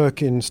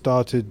Perkin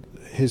started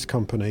his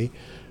company,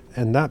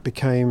 and that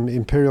became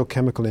Imperial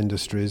Chemical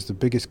Industries, the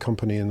biggest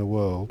company in the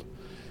world,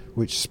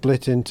 which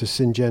split into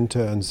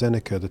Syngenta and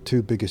Zeneca, the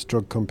two biggest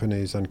drug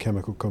companies and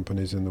chemical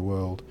companies in the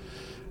world,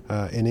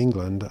 in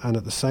England. And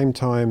at the same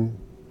time,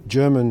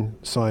 German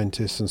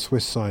scientists and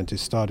Swiss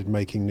scientists started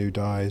making new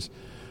dyes,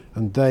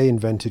 and they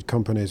invented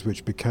companies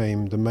which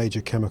became the major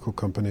chemical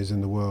companies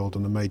in the world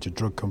and the major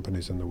drug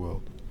companies in the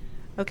world.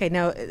 Okay,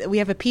 now we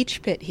have a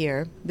peach pit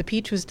here. The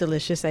peach was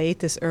delicious. I ate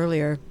this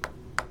earlier.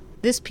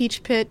 This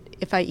peach pit,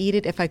 if I eat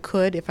it, if I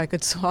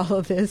could swallow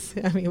this,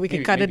 I mean, we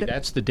could cut it.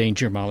 That's the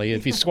danger, Molly.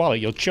 If you swallow,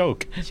 you'll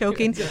choke.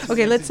 Choking?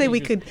 Okay, let's say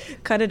we could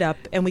cut it up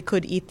and we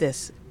could eat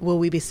this. Will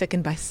we be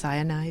sickened by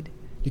cyanide?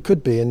 You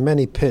could be. In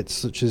many pits,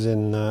 such as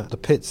in the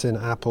pits in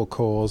apple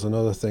cores and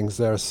other things,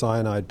 there is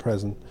cyanide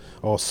present,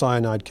 or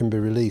cyanide can be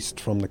released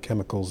from the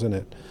chemicals in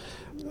it.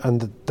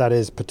 And that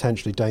is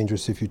potentially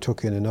dangerous if you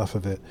took in enough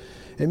of it.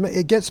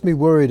 It gets me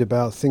worried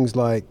about things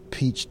like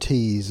peach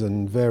teas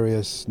and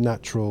various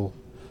natural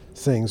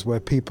things where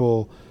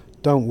people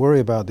don't worry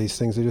about these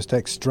things, they just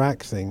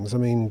extract things. I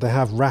mean, they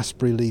have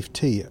raspberry leaf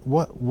tea.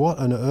 What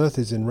on earth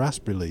is in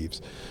raspberry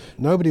leaves?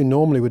 Nobody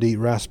normally would eat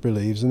raspberry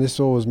leaves, and this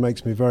always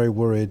makes me very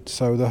worried.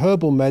 So the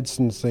herbal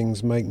medicine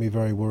things make me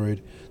very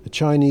worried. The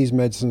Chinese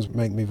medicines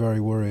make me very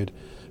worried.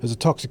 As a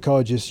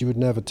toxicologist, you would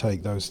never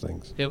take those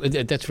things.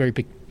 That's very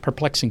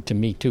perplexing to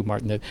me, too,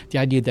 Martin. The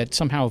idea that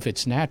somehow if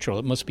it's natural,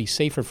 it must be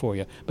safer for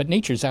you. But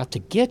nature's out to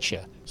get you.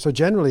 So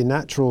generally,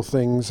 natural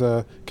things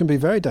can be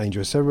very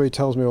dangerous. Everybody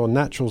tells me, well,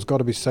 natural's got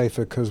to be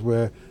safer because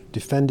we're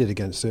defended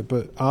against it.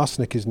 But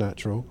arsenic is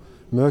natural,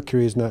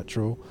 mercury is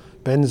natural,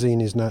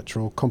 benzene is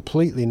natural,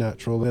 completely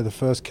natural. They're the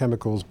first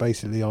chemicals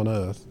basically on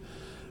Earth.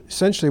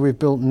 Essentially, we've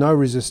built no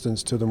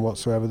resistance to them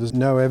whatsoever. There's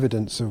no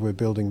evidence of we're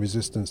building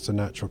resistance to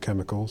natural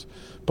chemicals.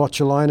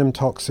 Botulinum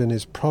toxin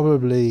is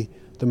probably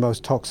the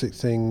most toxic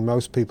thing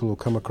most people will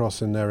come across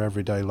in their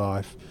everyday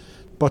life.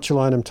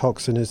 Botulinum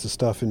toxin is the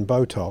stuff in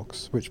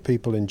Botox, which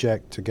people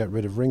inject to get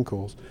rid of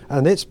wrinkles.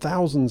 And it's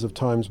thousands of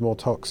times more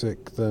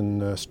toxic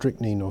than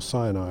strychnine or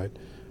cyanide.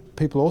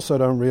 People also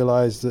don't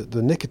realize that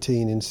the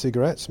nicotine in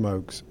cigarette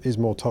smokes is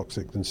more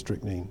toxic than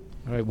strychnine.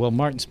 All right, well,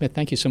 Martin Smith,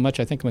 thank you so much.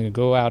 I think I'm going to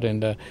go out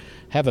and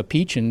have a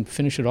peach and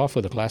finish it off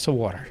with a glass of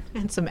water.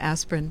 And some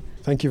aspirin.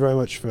 Thank you very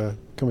much for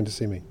coming to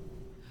see me.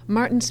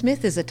 Martin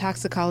Smith is a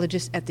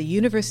toxicologist at the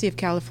University of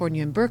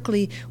California in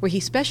Berkeley, where he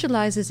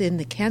specializes in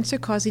the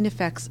cancer-causing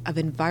effects of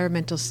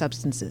environmental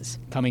substances.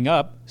 Coming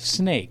up,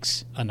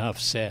 snakes. Enough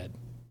said.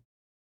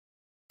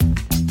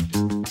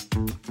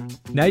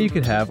 Now you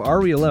can have Are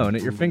We Alone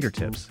at your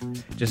fingertips.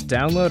 Just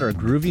download our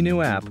groovy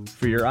new app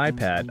for your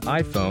iPad,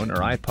 iPhone,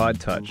 or iPod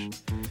Touch.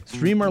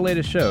 Stream our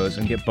latest shows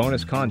and get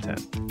bonus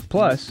content.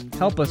 Plus,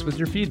 help us with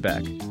your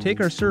feedback.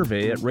 Take our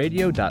survey at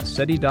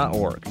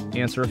radio.seti.org.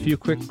 Answer a few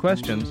quick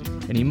questions,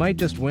 and you might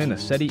just win a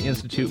SETI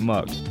Institute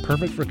mug,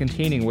 perfect for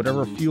containing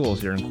whatever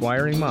fuels your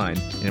inquiring mind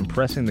and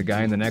impressing the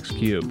guy in the next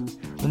cube.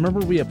 Remember,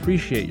 we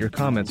appreciate your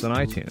comments on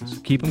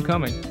iTunes. Keep them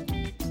coming.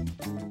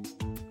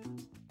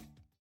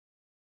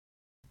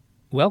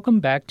 Welcome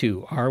back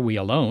to Are We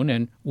Alone?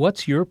 And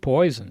What's Your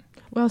Poison?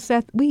 Well,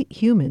 Seth, we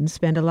humans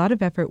spend a lot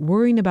of effort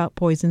worrying about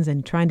poisons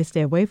and trying to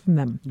stay away from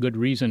them. Good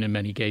reason in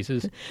many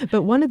cases.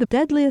 But one of the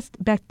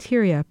deadliest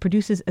bacteria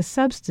produces a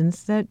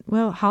substance that,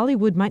 well,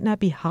 Hollywood might not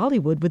be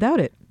Hollywood without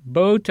it.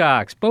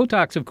 Botox.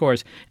 Botox, of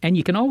course. And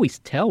you can always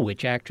tell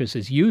which actress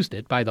has used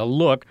it by the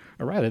look,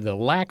 or rather the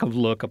lack of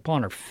look,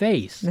 upon her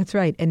face. That's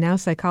right. And now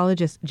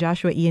psychologist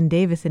Joshua Ian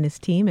Davis and his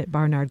team at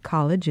Barnard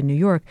College in New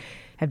York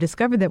have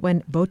discovered that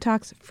when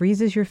Botox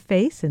freezes your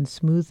face and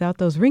smooths out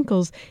those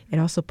wrinkles, it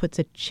also puts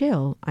a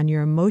chill on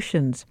your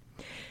emotions.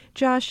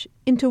 Josh,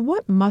 into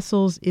what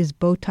muscles is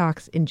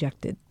Botox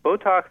injected?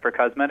 Botox, for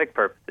cosmetic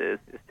purposes,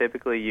 is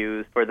typically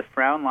used for the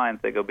frown lines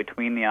that go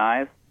between the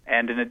eyes.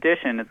 And in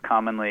addition, it's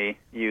commonly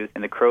used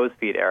in the crow's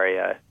feet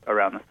area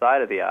around the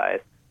side of the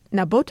eyes.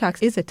 Now,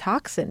 Botox is a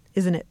toxin,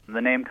 isn't it?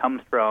 The name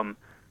comes from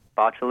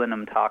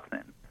botulinum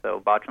toxin.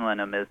 So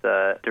botulinum is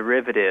a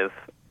derivative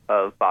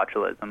of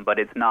botulism, but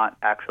it's not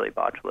actually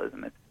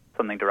botulism. It's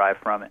something derived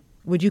from it.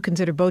 Would you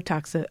consider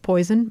Botox a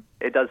poison?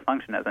 It does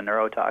function as a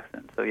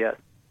neurotoxin, so yes.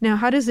 Now,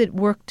 how does it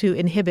work to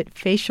inhibit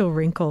facial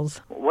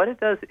wrinkles? What it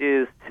does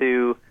is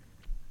to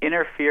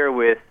interfere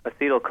with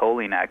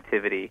acetylcholine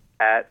activity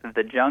at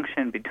the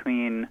junction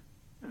between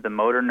the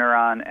motor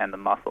neuron and the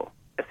muscle.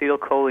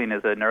 Acetylcholine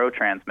is a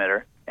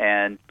neurotransmitter,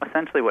 and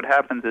essentially what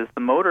happens is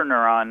the motor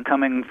neuron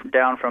coming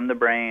down from the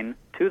brain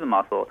to the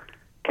muscle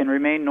can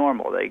remain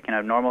normal. They can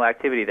have normal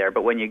activity there,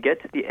 but when you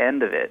get to the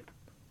end of it,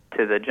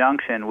 to the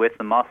junction with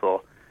the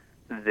muscle,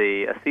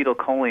 the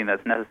acetylcholine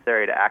that's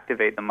necessary to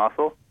activate the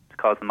muscle, to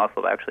cause the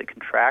muscle to actually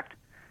contract,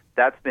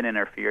 that's been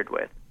interfered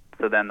with.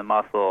 So then the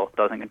muscle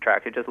doesn't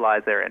contract, it just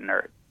lies there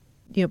inert.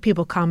 You know,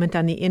 people comment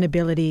on the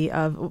inability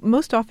of,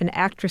 most often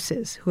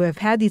actresses who have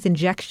had these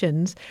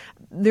injections,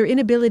 their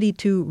inability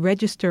to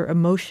register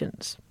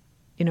emotions.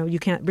 You know, you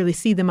can't really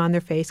see them on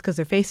their face because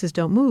their faces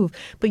don't move.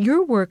 But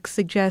your work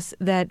suggests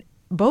that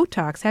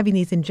Botox, having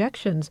these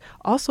injections,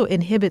 also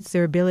inhibits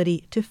their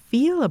ability to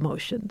feel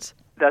emotions.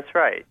 That's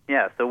right,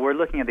 yeah. So we're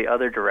looking at the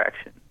other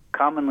direction.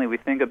 Commonly, we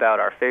think about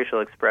our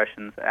facial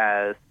expressions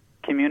as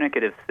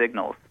communicative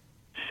signals,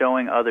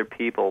 showing other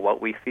people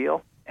what we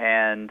feel.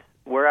 And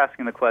we're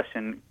asking the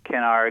question,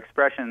 can our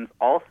expressions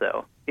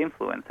also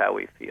influence how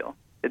we feel?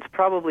 It's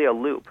probably a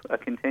loop, a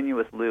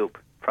continuous loop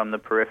from the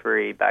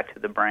periphery back to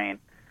the brain.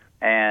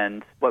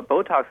 And what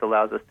Botox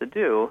allows us to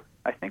do,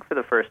 I think for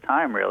the first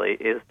time really,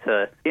 is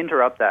to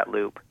interrupt that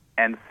loop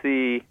and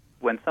see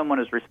when someone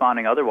is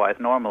responding otherwise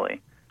normally,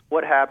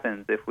 what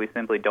happens if we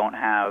simply don't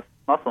have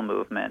muscle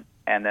movement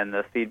and then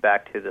the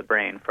feedback to the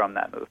brain from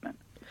that movement.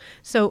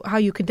 So how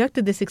you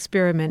conducted this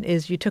experiment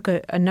is you took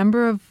a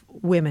number of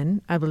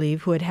women, I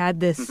believe, who had had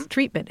this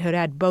treatment, who had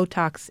had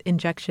Botox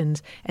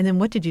injections, and then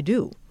what did you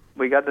do?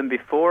 We got them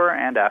before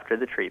and after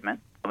the treatment.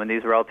 And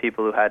these were all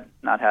people who had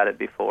not had it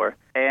before.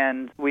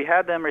 And we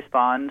had them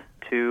respond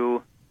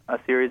to a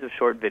series of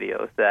short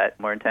videos that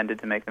were intended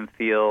to make them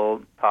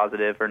feel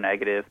positive or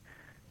negative.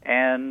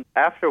 And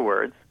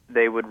afterwards,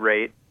 they would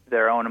rate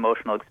their own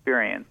emotional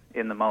experience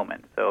in the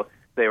moment. So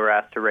they were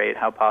asked to rate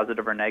how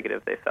positive or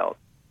negative they felt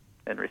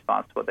in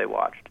response to what they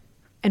watched.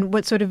 And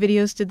what sort of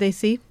videos did they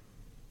see?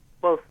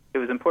 Well, it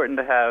was important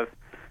to have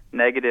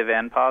negative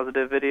and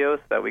positive videos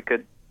so that we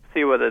could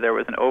see whether there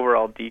was an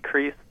overall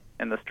decrease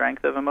in the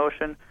strength of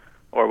emotion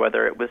or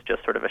whether it was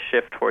just sort of a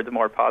shift towards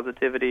more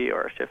positivity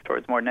or a shift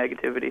towards more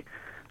negativity.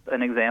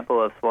 An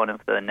example of one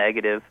of the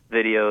negative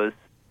videos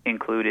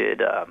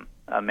included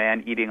a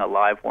man eating a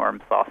live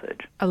worm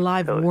sausage. A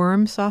live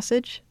worm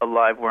sausage? A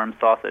live worm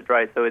sausage,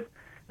 right. So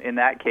in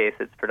that case,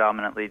 it's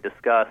predominantly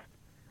disgust,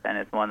 and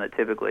it's one that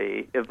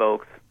typically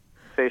evokes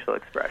facial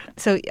expression.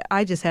 So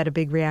I just had a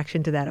big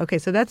reaction to that. Okay,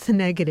 so that's the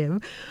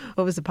negative.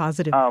 What was the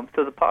positive?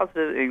 So the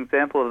positive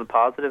example of the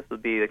positives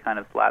would be the kind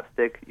of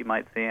slapstick you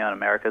might see on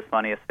America's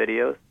Funniest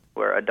Videos,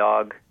 where a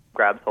dog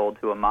grabs hold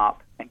to a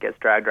mop and gets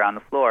dragged around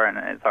the floor, and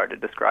it's hard to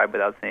describe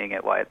without seeing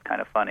it why it's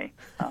kind of funny.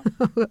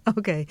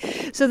 Okay.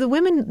 So the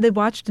women, they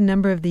watched a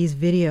number of these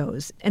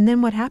videos, and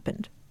then what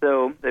happened?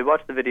 So they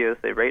watched the videos,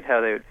 they rate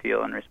how they would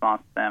feel in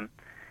response to them,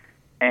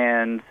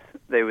 and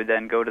they would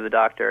then go to the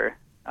doctor,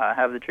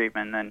 have the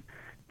treatment, and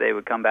they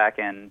would come back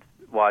and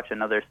watch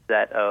another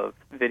set of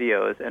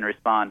videos and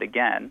respond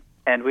again.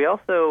 And we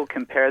also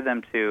compare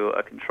them to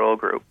a control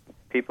group,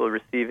 people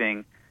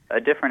receiving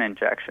a different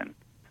injection.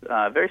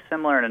 Very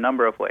similar in a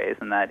number of ways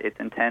in that it's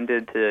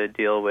intended to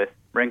deal with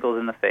wrinkles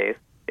in the face.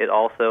 It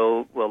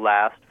also will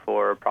last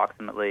for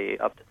approximately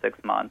up to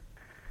 6 months.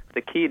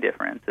 The key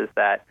difference is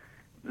that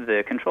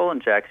the control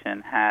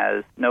injection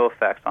has no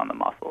effects on the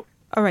muscles.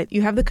 All right,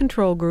 you have the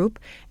control group,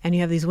 and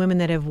you have these women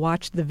that have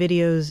watched the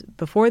videos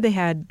before they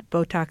had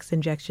Botox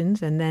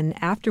injections and then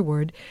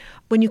afterward.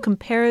 When you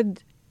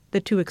compared the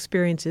two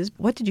experiences,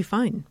 what did you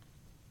find?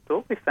 So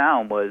what we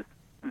found was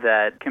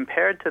that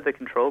compared to the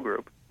control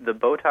group, the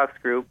Botox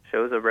group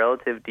shows a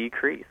relative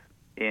decrease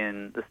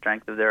in the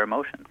strength of their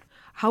emotions.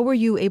 How were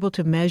you able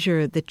to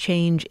measure the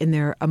change in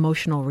their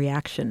emotional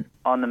reaction?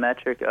 On the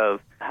metric of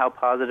how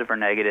positive or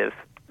negative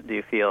do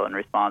you feel in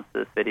response to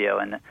this video,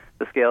 and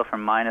the scale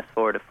from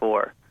 -4 to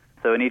 4.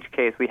 So in each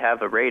case, we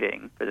have a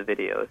rating for the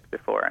videos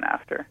before and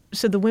after.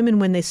 So the women,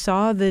 when they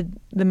saw the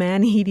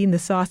man eating the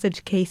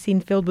sausage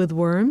casing filled with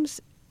worms,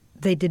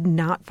 they did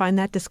not find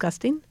that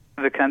disgusting?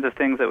 The kinds of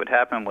things that would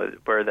happen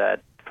were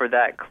that for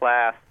that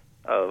class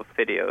of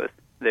videos,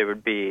 there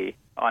would be,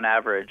 on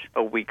average,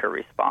 a weaker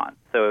response.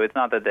 So it's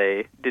not that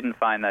they didn't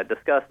find that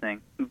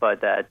disgusting, but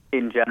that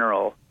in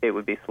general, it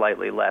would be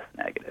slightly less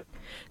negative.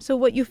 So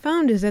what you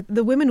found is that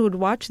the women would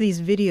watch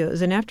these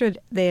videos, and after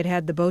they had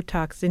had the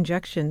Botox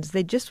injections,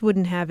 they just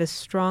wouldn't have as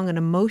strong an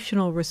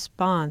emotional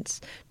response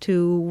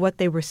to what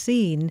they were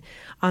seeing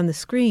on the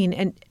screen.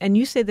 And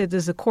you say that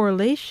there's a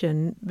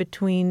correlation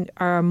between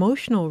our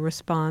emotional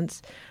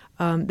response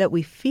that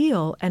we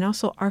feel and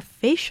also our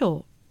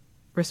facial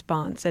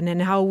response and then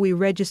how we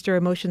register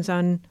emotions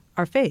on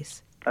our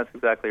face. That's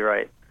exactly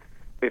right.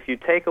 If you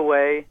take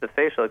away the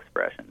facial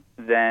expression,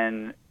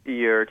 then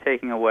you're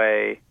taking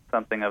away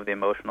something of the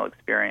emotional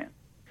experience.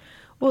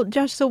 Well,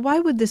 Josh, so why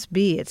would this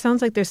be? It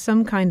sounds like there's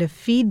some kind of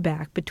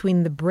feedback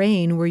between the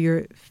brain where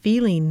your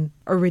feeling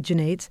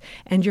originates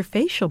and your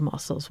facial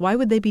muscles. Why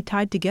would they be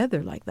tied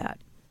together like that?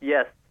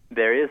 Yes,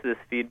 there is this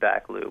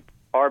feedback loop.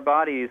 Our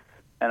bodies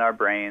and our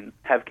brains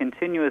have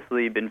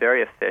continuously been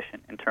very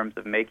efficient in terms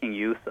of making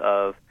use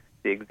of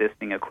the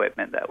existing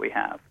equipment that we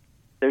have.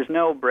 There's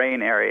no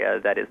brain area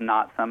that is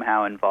not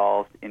somehow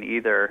involved in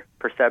either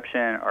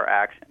perception or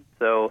action.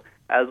 So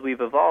as we've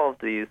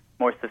evolved these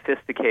more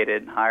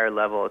sophisticated,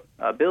 higher-level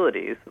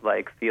abilities,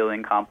 like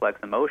feeling complex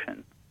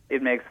emotions,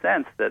 it makes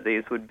sense that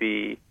these would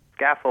be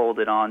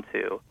scaffolded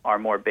onto our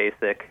more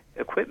basic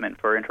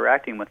equipment for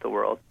interacting with the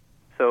world.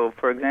 So,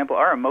 for example,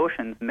 our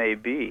emotions may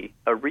be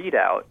a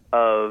readout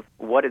of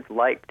what it's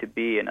like to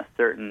be in a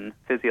certain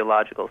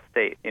physiological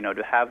state,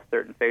 to have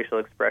certain facial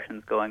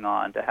expressions going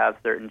on, to have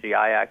certain GI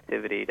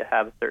activity, to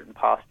have a certain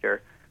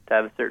posture, to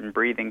have a certain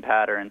breathing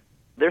pattern.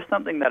 There's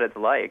something that it's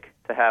like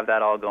to have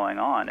that all going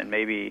on, and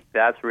maybe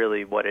that's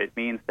really what it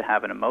means to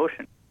have an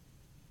emotion.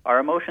 Our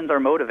emotions are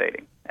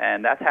motivating,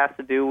 and that has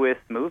to do with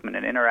movement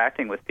and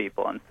interacting with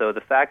people. And so the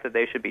fact that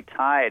they should be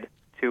tied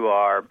to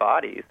our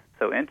bodies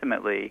so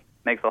intimately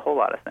makes a whole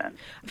lot of sense.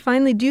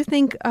 Finally, do you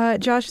think,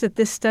 Josh, that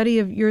this study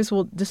of yours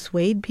will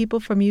dissuade people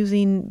from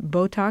using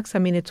Botox? I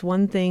mean, it's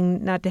one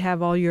thing not to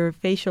have all your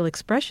facial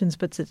expressions,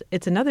 but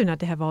it's another not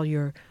to have all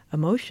your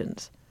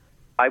emotions.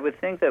 I would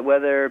think that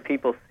whether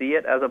people see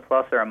it as a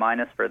plus or a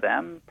minus for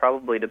them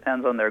probably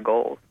depends on their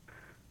goals.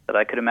 But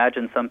I could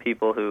imagine some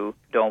people who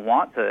don't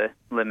want to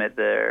limit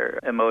their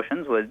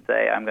emotions would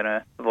say, I'm going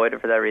to avoid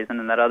it for that reason,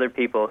 and that other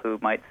people who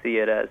might see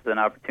it as an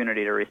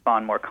opportunity to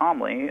respond more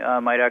calmly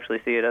might actually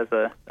see it as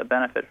a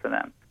benefit for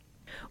them.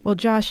 Well,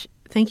 Josh,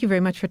 thank you very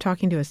much for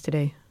talking to us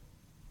today.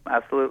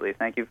 Absolutely.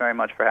 Thank you very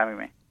much for having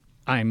me.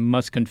 I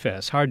must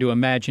confess, hard to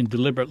imagine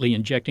deliberately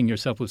injecting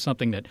yourself with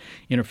something that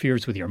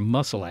interferes with your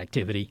muscle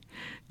activity.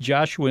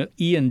 Joshua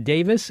Ian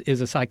Davis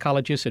is a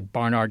psychologist at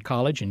Barnard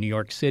College in New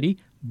York City.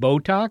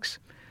 Botox?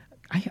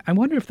 I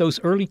wonder if those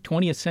early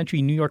 20th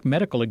century New York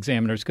medical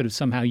examiners could have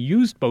somehow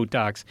used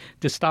Botox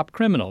to stop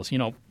criminals.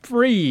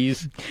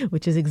 Freeze.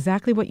 Which is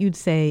exactly what you'd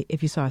say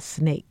if you saw a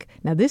snake.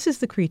 Now, this is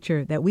the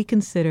creature that we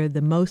consider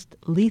the most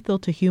lethal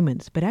to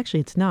humans, but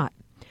actually it's not.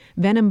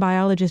 Venom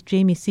biologist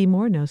Jamie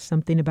Seymour knows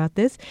something about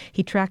this.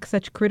 He tracks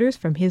such critters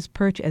from his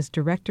perch as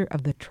director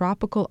of the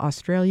Tropical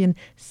Australian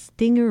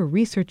Stinger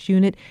Research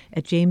Unit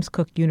at James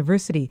Cook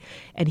University.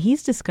 And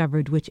he's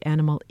discovered which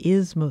animal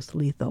is most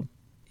lethal.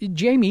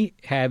 Jamie,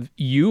 have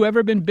you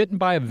ever been bitten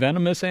by a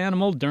venomous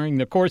animal during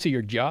the course of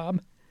your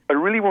job? I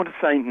really want to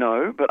say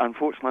no, but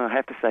unfortunately I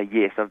have to say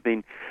yes. I've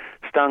been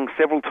stung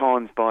several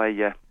times by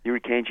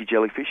Irukandji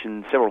jellyfish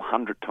and several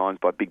hundred times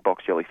by big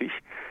box jellyfish.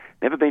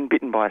 Never been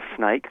bitten by a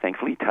snake,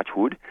 thankfully, touch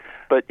wood.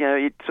 But,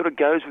 it sort of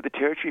goes with the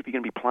territory. If you're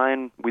going to be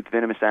playing with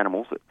venomous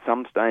animals, at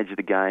some stage of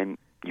the game,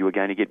 you are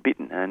going to get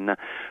bitten. And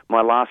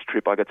my last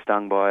trip, I got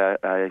stung by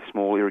a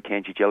small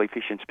Irukandji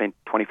jellyfish and spent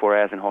 24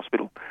 hours in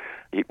hospital.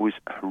 It was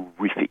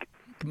horrific.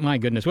 My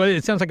goodness. Well,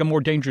 it sounds like a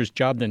more dangerous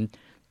job than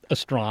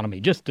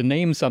astronomy, just to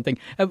name something.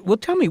 Well,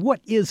 tell me,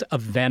 what is a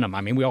venom?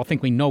 I mean, we all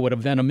think we know what a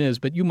venom is,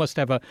 but you must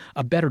have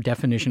a better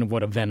definition of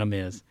what a venom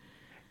is.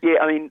 Yeah,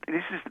 I mean,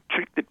 this is the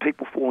trick that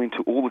people fall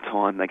into all the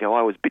time. They go,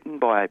 I was bitten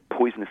by a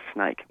poisonous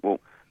snake. Well,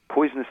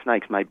 poisonous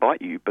snakes may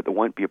bite you, but there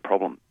won't be a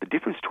problem. The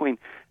difference between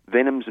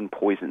venoms and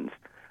poisons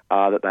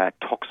are that they are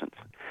toxins.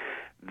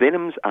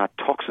 Venoms are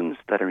toxins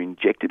that are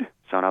injected,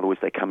 so in other words,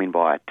 they come in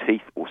via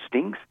teeth or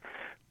stings.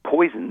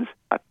 Poisons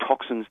are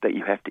toxins that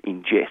you have to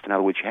ingest. In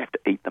other words, you have to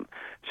eat them.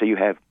 So you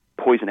have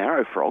poison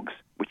arrow frogs,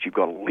 which you've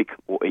got to lick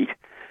or eat,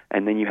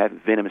 and then you have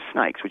venomous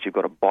snakes, which you've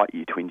got to bite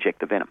you to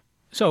inject the venom.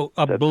 So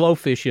a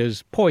blowfish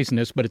is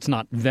poisonous, but it's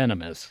not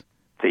venomous.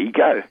 There you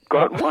go.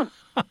 Got it one.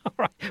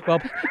 Right.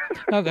 Well,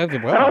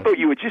 I thought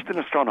you were just an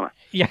astronomer.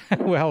 Yeah,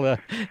 well,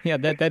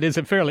 that is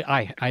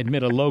I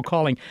admit, a low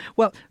calling.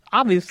 Well,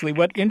 obviously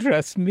what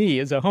interests me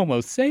as a Homo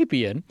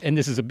sapien, and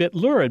this is a bit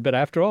lurid, but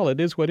after all, it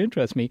is what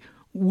interests me,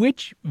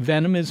 which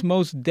venom is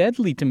most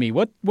deadly to me?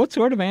 What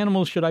sort of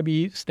animals should I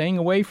be staying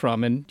away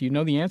from? And do you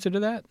know the answer to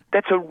that?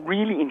 That's a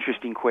really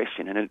interesting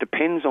question, and it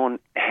depends on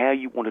how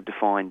you want to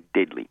define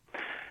deadly.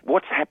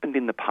 What's happened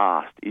in the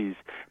past is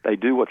they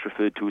do what's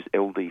referred to as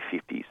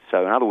LD50s.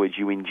 So in other words,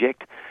 you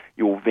inject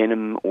your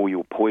venom or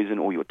your poison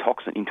or your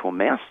toxin into a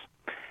mouse,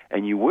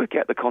 and you work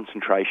out the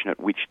concentration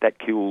at which that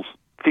kills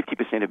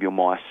 50% of your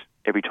mice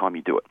every time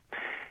you do it.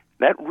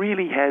 That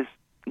really has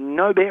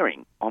no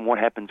bearing on what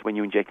happens when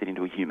you inject it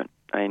into a human,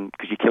 and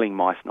because you're killing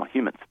mice, not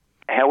humans.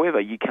 However,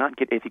 you can't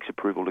get ethics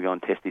approval to go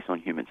and test this on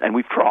humans, and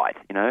we've tried.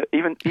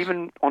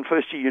 Even on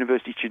first-year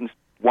university students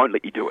won't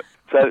let you do it.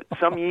 So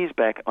some years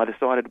back, I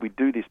decided we'd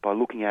do this by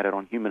looking at it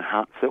on human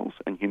heart cells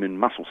and human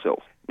muscle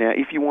cells. Now,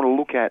 if you want to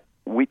look at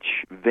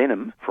which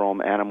venom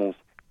from animals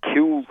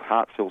kills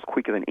heart cells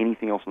quicker than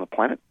anything else on the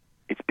planet,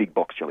 it's big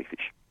box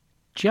jellyfish.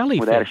 Jellyfish?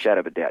 Without a shadow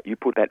of a doubt. You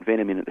put that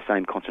venom in at the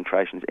same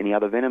concentration as any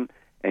other venom,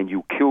 and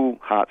you'll kill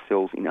heart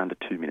cells in under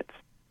 2 minutes.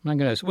 My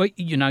goodness. Well,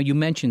 you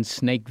mentioned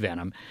snake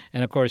venom,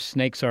 and of course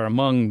snakes are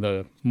among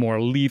the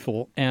more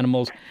lethal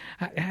animals.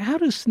 How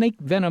does snake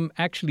venom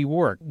actually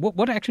work?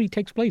 What actually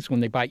takes place when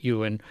they bite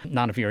you? And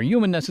not if you're a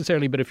human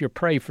necessarily, but if you're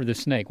prey for the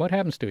snake, what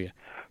happens to you?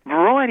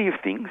 Variety of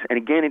things, and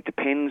again, it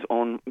depends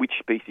on which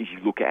species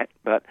you look at.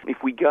 But if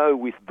we go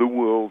with the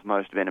world's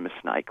most venomous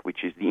snake,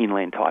 which is the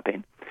inland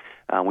taipan,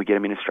 we get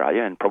them in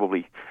Australia, and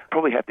probably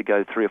have to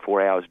go 3 or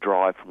 4 hours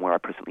drive from where I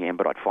presently am,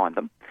 but I'd find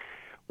them.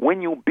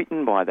 When you're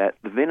bitten by that,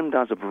 the venom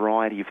does a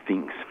variety of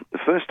things.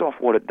 First off,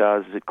 what it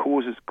does is it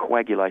causes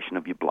coagulation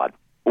of your blood.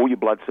 All your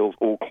blood cells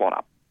all clot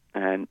up.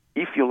 And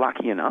if you're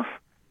lucky enough,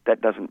 that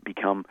doesn't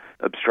become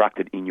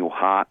obstructed in your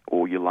heart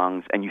or your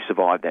lungs, and you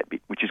survive that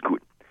bit, which is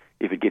good.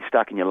 If it gets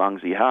stuck in your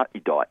lungs or your heart,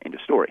 you die. End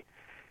of story.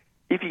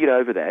 If you get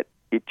over that,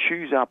 it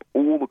chews up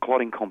all the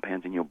clotting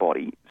compounds in your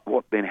body.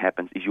 What then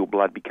happens is your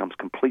blood becomes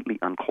completely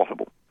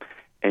unclottable,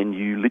 and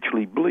you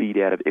literally bleed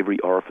out of every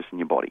orifice in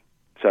your body.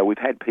 So we've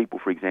had people,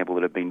 for example,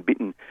 that have been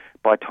bitten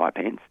by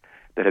taipans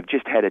that have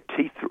just had a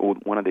teeth or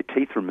one of their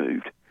teeth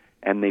removed,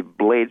 and they've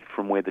bled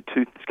from where the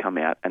tooth has come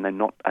out, and they're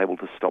not able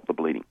to stop the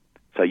bleeding.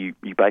 So you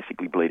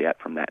basically bleed out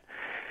from that.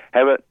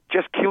 However,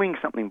 just killing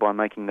something by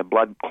making the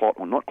blood clot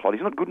or not clot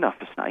is not good enough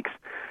for snakes.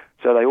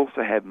 So they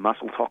also have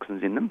muscle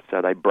toxins in them,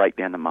 so they break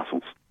down the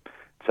muscles.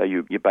 So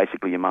you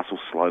basically, your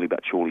muscles slowly but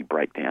surely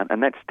break down,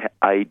 and that's to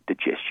aid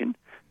digestion,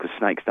 because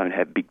snakes don't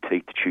have big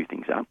teeth to chew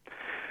things up.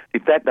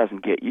 If that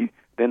doesn't get you,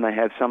 then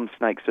some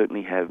snakes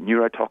certainly have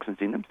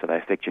neurotoxins in them, so they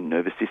affect your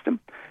nervous system.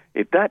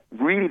 If that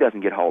really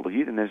doesn't get hold of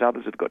you, then there's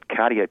others that have got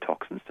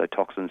cardiotoxins, so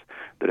toxins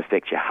that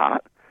affect your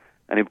heart.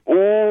 And if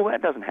all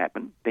that doesn't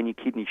happen, then your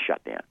kidneys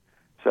shut down.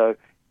 So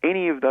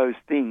any of those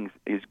things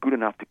is good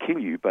enough to kill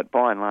you, but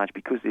by and large,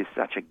 because there's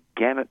such a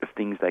gamut of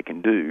things they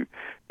can do,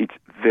 it's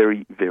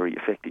very, very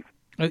effective.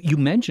 You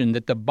mentioned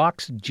that the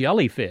box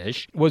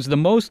jellyfish was the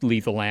most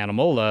lethal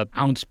animal,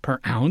 ounce per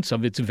ounce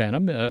of its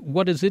venom.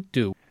 What does it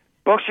do?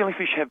 Box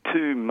jellyfish have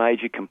two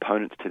major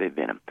components to their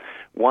venom.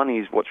 One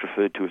is what's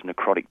referred to as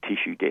necrotic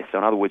tissue death. So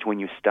in other words, when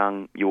you're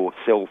stung, your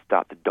cells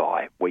start to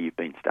die where you've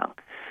been stung.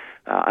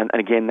 And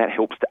again, that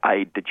helps to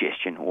aid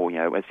digestion, or,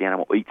 as the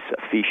animal eats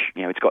a fish,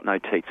 it's got no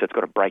teeth, so it's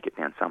got to break it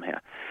down somehow.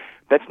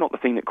 That's not the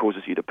thing that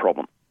causes you the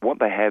problem. What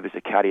they have is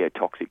a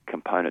cardiotoxic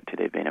component to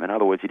their venom. In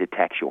other words, it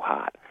attacks your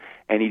heart.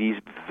 And it is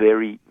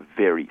very,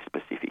 very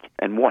specific.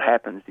 And what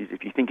happens is,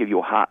 if you think of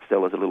your heart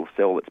cell as a little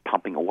cell that's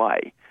pumping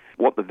away,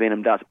 what the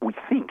venom does, we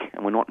think,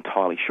 and we're not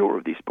entirely sure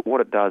of this, but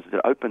what it does is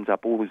it opens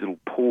up all these little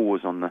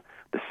pores on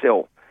the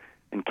cell,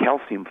 and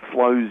calcium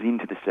flows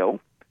into the cell,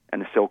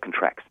 and the cell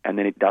contracts, and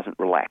then it doesn't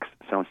relax.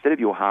 So instead of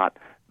your heart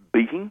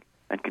beating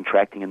and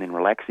contracting and then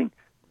relaxing,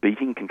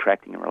 beating,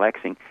 contracting and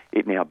relaxing,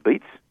 it now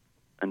beats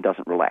and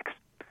doesn't relax.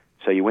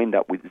 So you end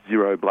up with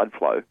zero blood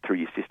flow through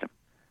your system.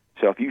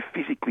 So if you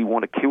physically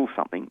want to kill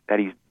something, that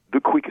is the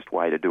quickest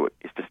way to do it,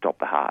 is to stop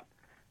the heart.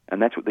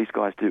 And that's what these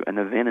guys do, and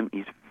the venom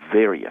is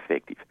very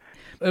effective.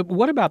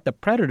 What about the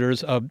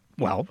predators of,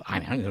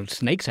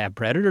 snakes have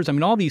predators. I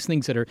mean, all these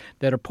things that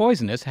are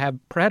poisonous have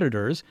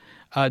predators.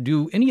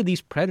 Do any of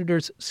these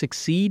predators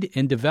succeed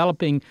in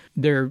developing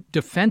their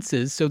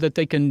defenses so that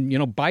they can,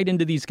 bite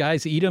into these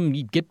guys, eat them,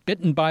 get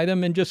bitten by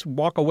them, and just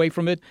walk away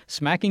from it,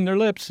 smacking their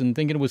lips and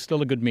thinking it was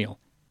still a good meal?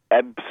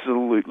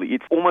 Absolutely.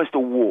 It's almost a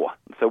war.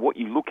 So what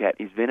you look at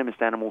is venomous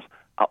animals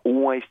are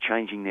always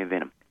changing their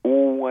venom,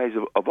 always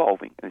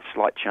evolving, and there's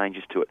slight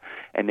changes to it.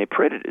 And their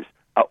predators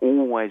are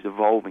always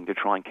evolving to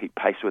try and keep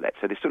pace with that.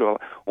 So they're sort of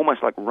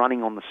almost like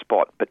running on the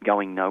spot but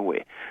going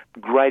nowhere.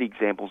 Great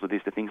examples of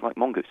this are things like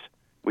mongoose,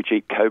 which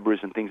eat cobras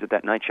and things of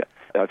that nature.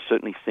 I've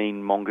certainly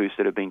seen mongoose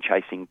that have been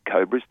chasing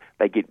cobras.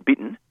 They get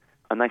bitten,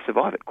 and they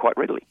survive it quite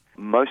readily.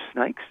 Most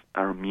snakes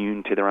are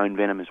immune to their own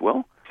venom as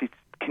well. It's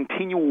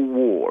continual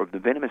war of the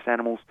venomous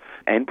animals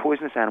and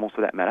poisonous animals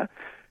for that matter,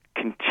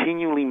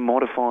 continually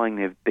modifying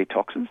their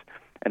toxins,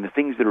 and the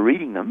things that are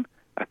eating them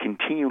are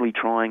continually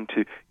trying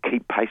to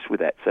keep pace with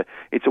that. So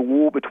it's a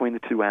war between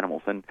the two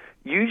animals, and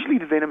usually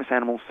the venomous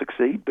animals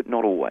succeed, but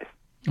not always.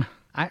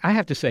 I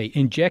have to say,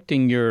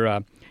 injecting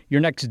your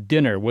next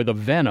dinner with a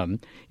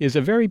venom is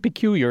a very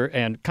peculiar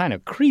and kind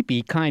of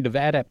creepy kind of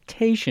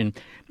adaptation.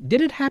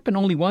 Did it happen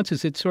only once?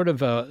 Is it sort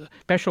of a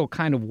special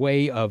kind of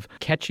way of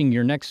catching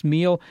your next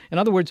meal? In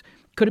other words,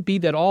 could it be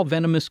that all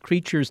venomous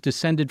creatures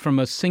descended from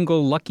a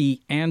single lucky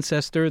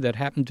ancestor that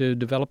happened to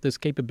develop this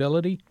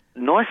capability?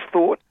 Nice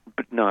thought,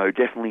 but no,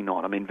 definitely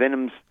not. I mean,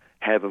 venoms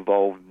have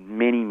evolved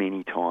many,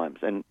 many times.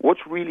 And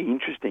what's really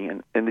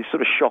interesting, and this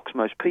sort of shocks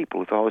most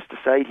people, if I was to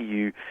say to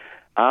you,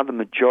 are the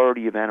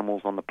majority of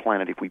animals on the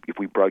planet, if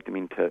we broke them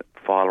into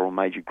phyla or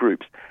major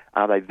groups,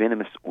 are they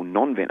venomous or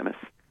non-venomous?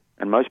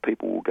 And most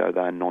people will go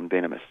they are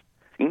non-venomous.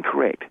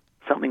 Incorrect.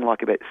 Something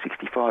like about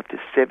 65 to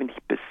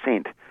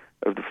 70%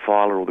 of the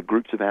phyla or the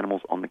groups of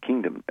animals on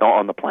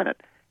the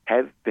planet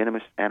have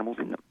venomous animals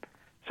in them.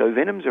 So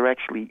venoms are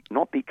actually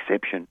not the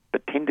exception,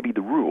 but tend to be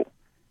the rule.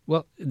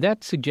 Well,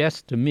 that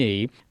suggests to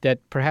me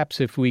that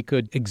perhaps if we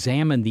could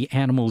examine the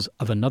animals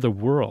of another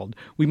world,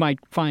 we might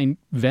find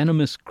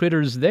venomous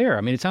critters there.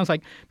 I mean, it sounds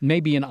like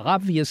maybe an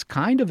obvious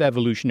kind of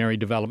evolutionary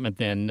development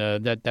then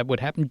that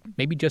would happen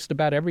maybe just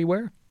about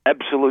everywhere.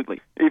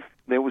 Absolutely. If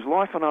there was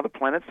life on other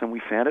planets and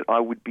we found it, I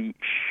would be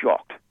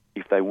shocked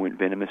if they weren't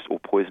venomous or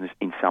poisonous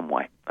in some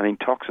way. I mean,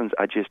 toxins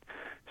are just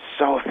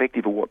so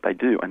effective at what they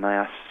do, and they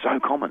are so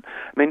common.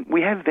 I mean,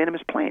 we have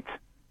venomous plants.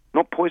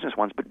 Not poisonous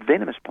ones, but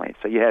venomous plants.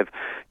 So you have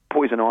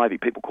poison ivy.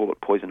 People call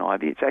it poison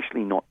ivy. It's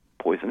actually not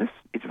poisonous.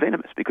 It's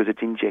venomous because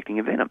it's injecting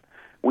a venom.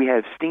 We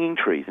have stinging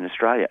trees in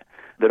Australia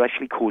that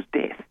actually cause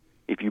death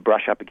if you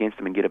brush up against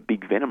them and get a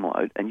big venom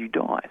load and you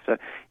die. So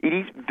it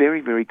is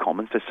very, very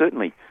common. So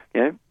certainly,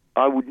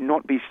 I would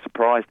not be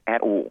surprised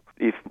at all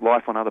if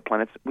life on other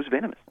planets was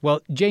venomous.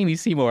 Well, Jamie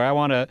Seymour, I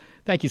want to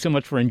thank you so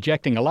much for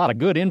injecting a lot of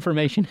good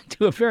information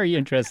into a very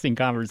interesting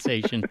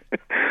conversation.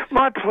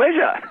 My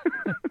pleasure.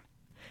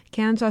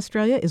 Cairns,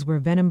 Australia is where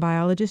venom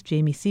biologist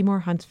Jamie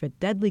Seymour hunts for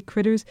deadly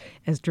critters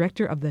as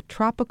director of the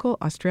Tropical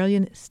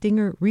Australian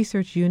Stinger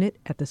Research Unit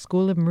at the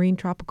School of Marine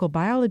Tropical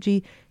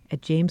Biology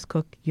at James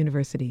Cook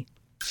University.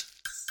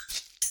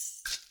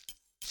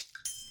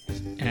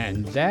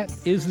 And that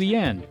is the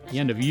end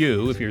of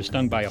you if you're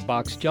stung by a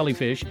box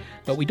jellyfish.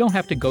 But we don't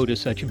have to go to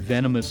such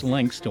venomous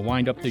lengths to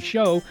wind up the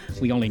show.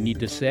 We only need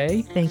to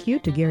say thank you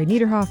to Gary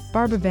Niederhoff,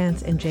 Barbara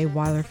Vance, and Jay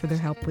Weiler for their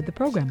help with the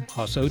program.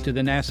 Also to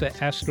the NASA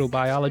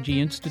Astrobiology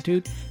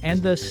Institute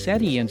and the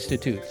SETI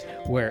Institute,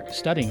 where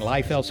studying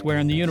life elsewhere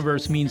in the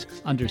universe means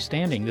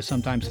understanding the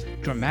sometimes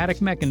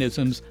dramatic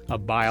mechanisms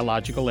of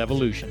biological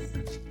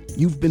evolution.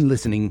 You've been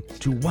listening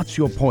to What's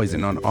Your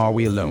Poison on Are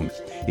We Alone?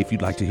 If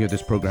you'd like to hear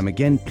this program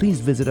again,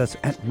 please visit us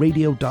at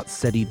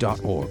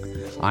radio.seti.org.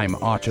 I'm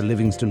Archer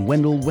Livingston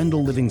Wendell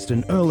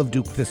Livingston, Earl of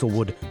Duke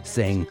Thistlewood,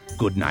 saying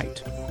good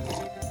night.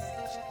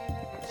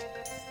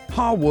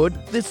 Harwood,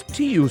 this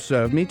tea you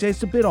served me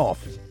tastes a bit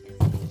off.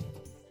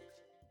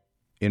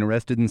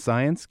 Interested in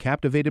science?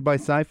 Captivated by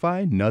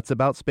sci-fi? Nuts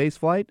about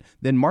spaceflight?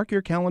 Then mark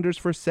your calendars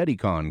for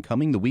SETICon,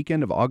 coming the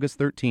weekend of August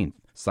 13th.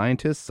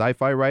 Scientists,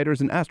 sci-fi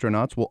writers, and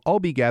astronauts will all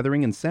be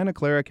gathering in Santa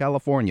Clara,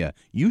 California.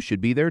 You should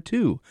be there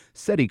too.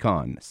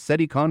 SETICon,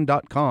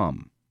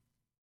 SETICon.com.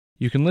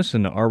 You can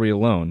listen to Are We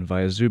Alone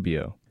via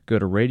Zubio. Go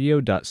to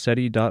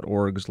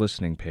radio.seti.org's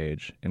listening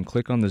page and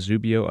click on the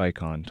Zubio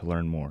icon to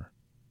learn more.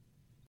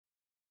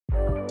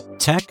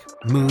 Tech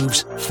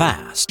moves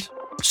fast,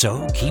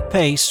 so keep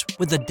pace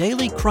with the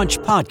Daily Crunch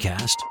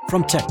podcast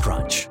from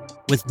TechCrunch.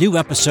 With new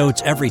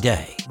episodes every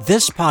day,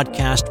 this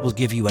podcast will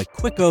give you a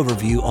quick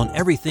overview on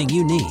everything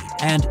you need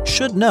and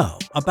should know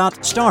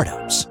about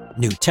startups,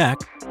 new tech,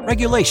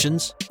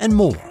 regulations, and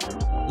more.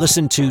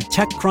 Listen to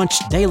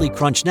TechCrunch Daily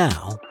Crunch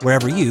now,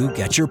 wherever you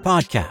get your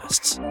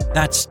podcasts.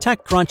 That's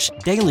TechCrunch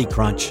Daily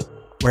Crunch,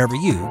 wherever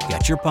you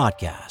get your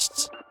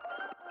podcasts.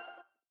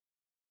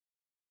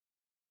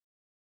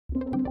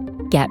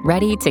 Get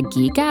ready to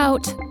geek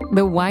out.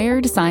 The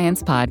Wired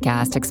Science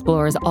Podcast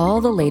explores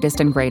all the latest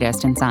and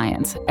greatest in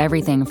science.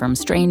 Everything from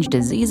strange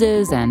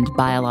diseases and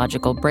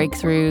biological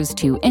breakthroughs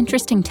to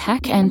interesting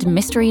tech and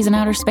mysteries in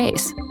outer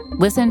space.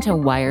 Listen to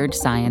Wired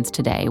Science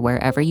today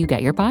wherever you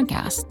get your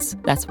podcasts.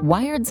 That's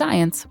Wired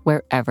Science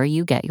wherever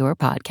you get your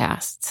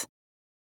podcasts.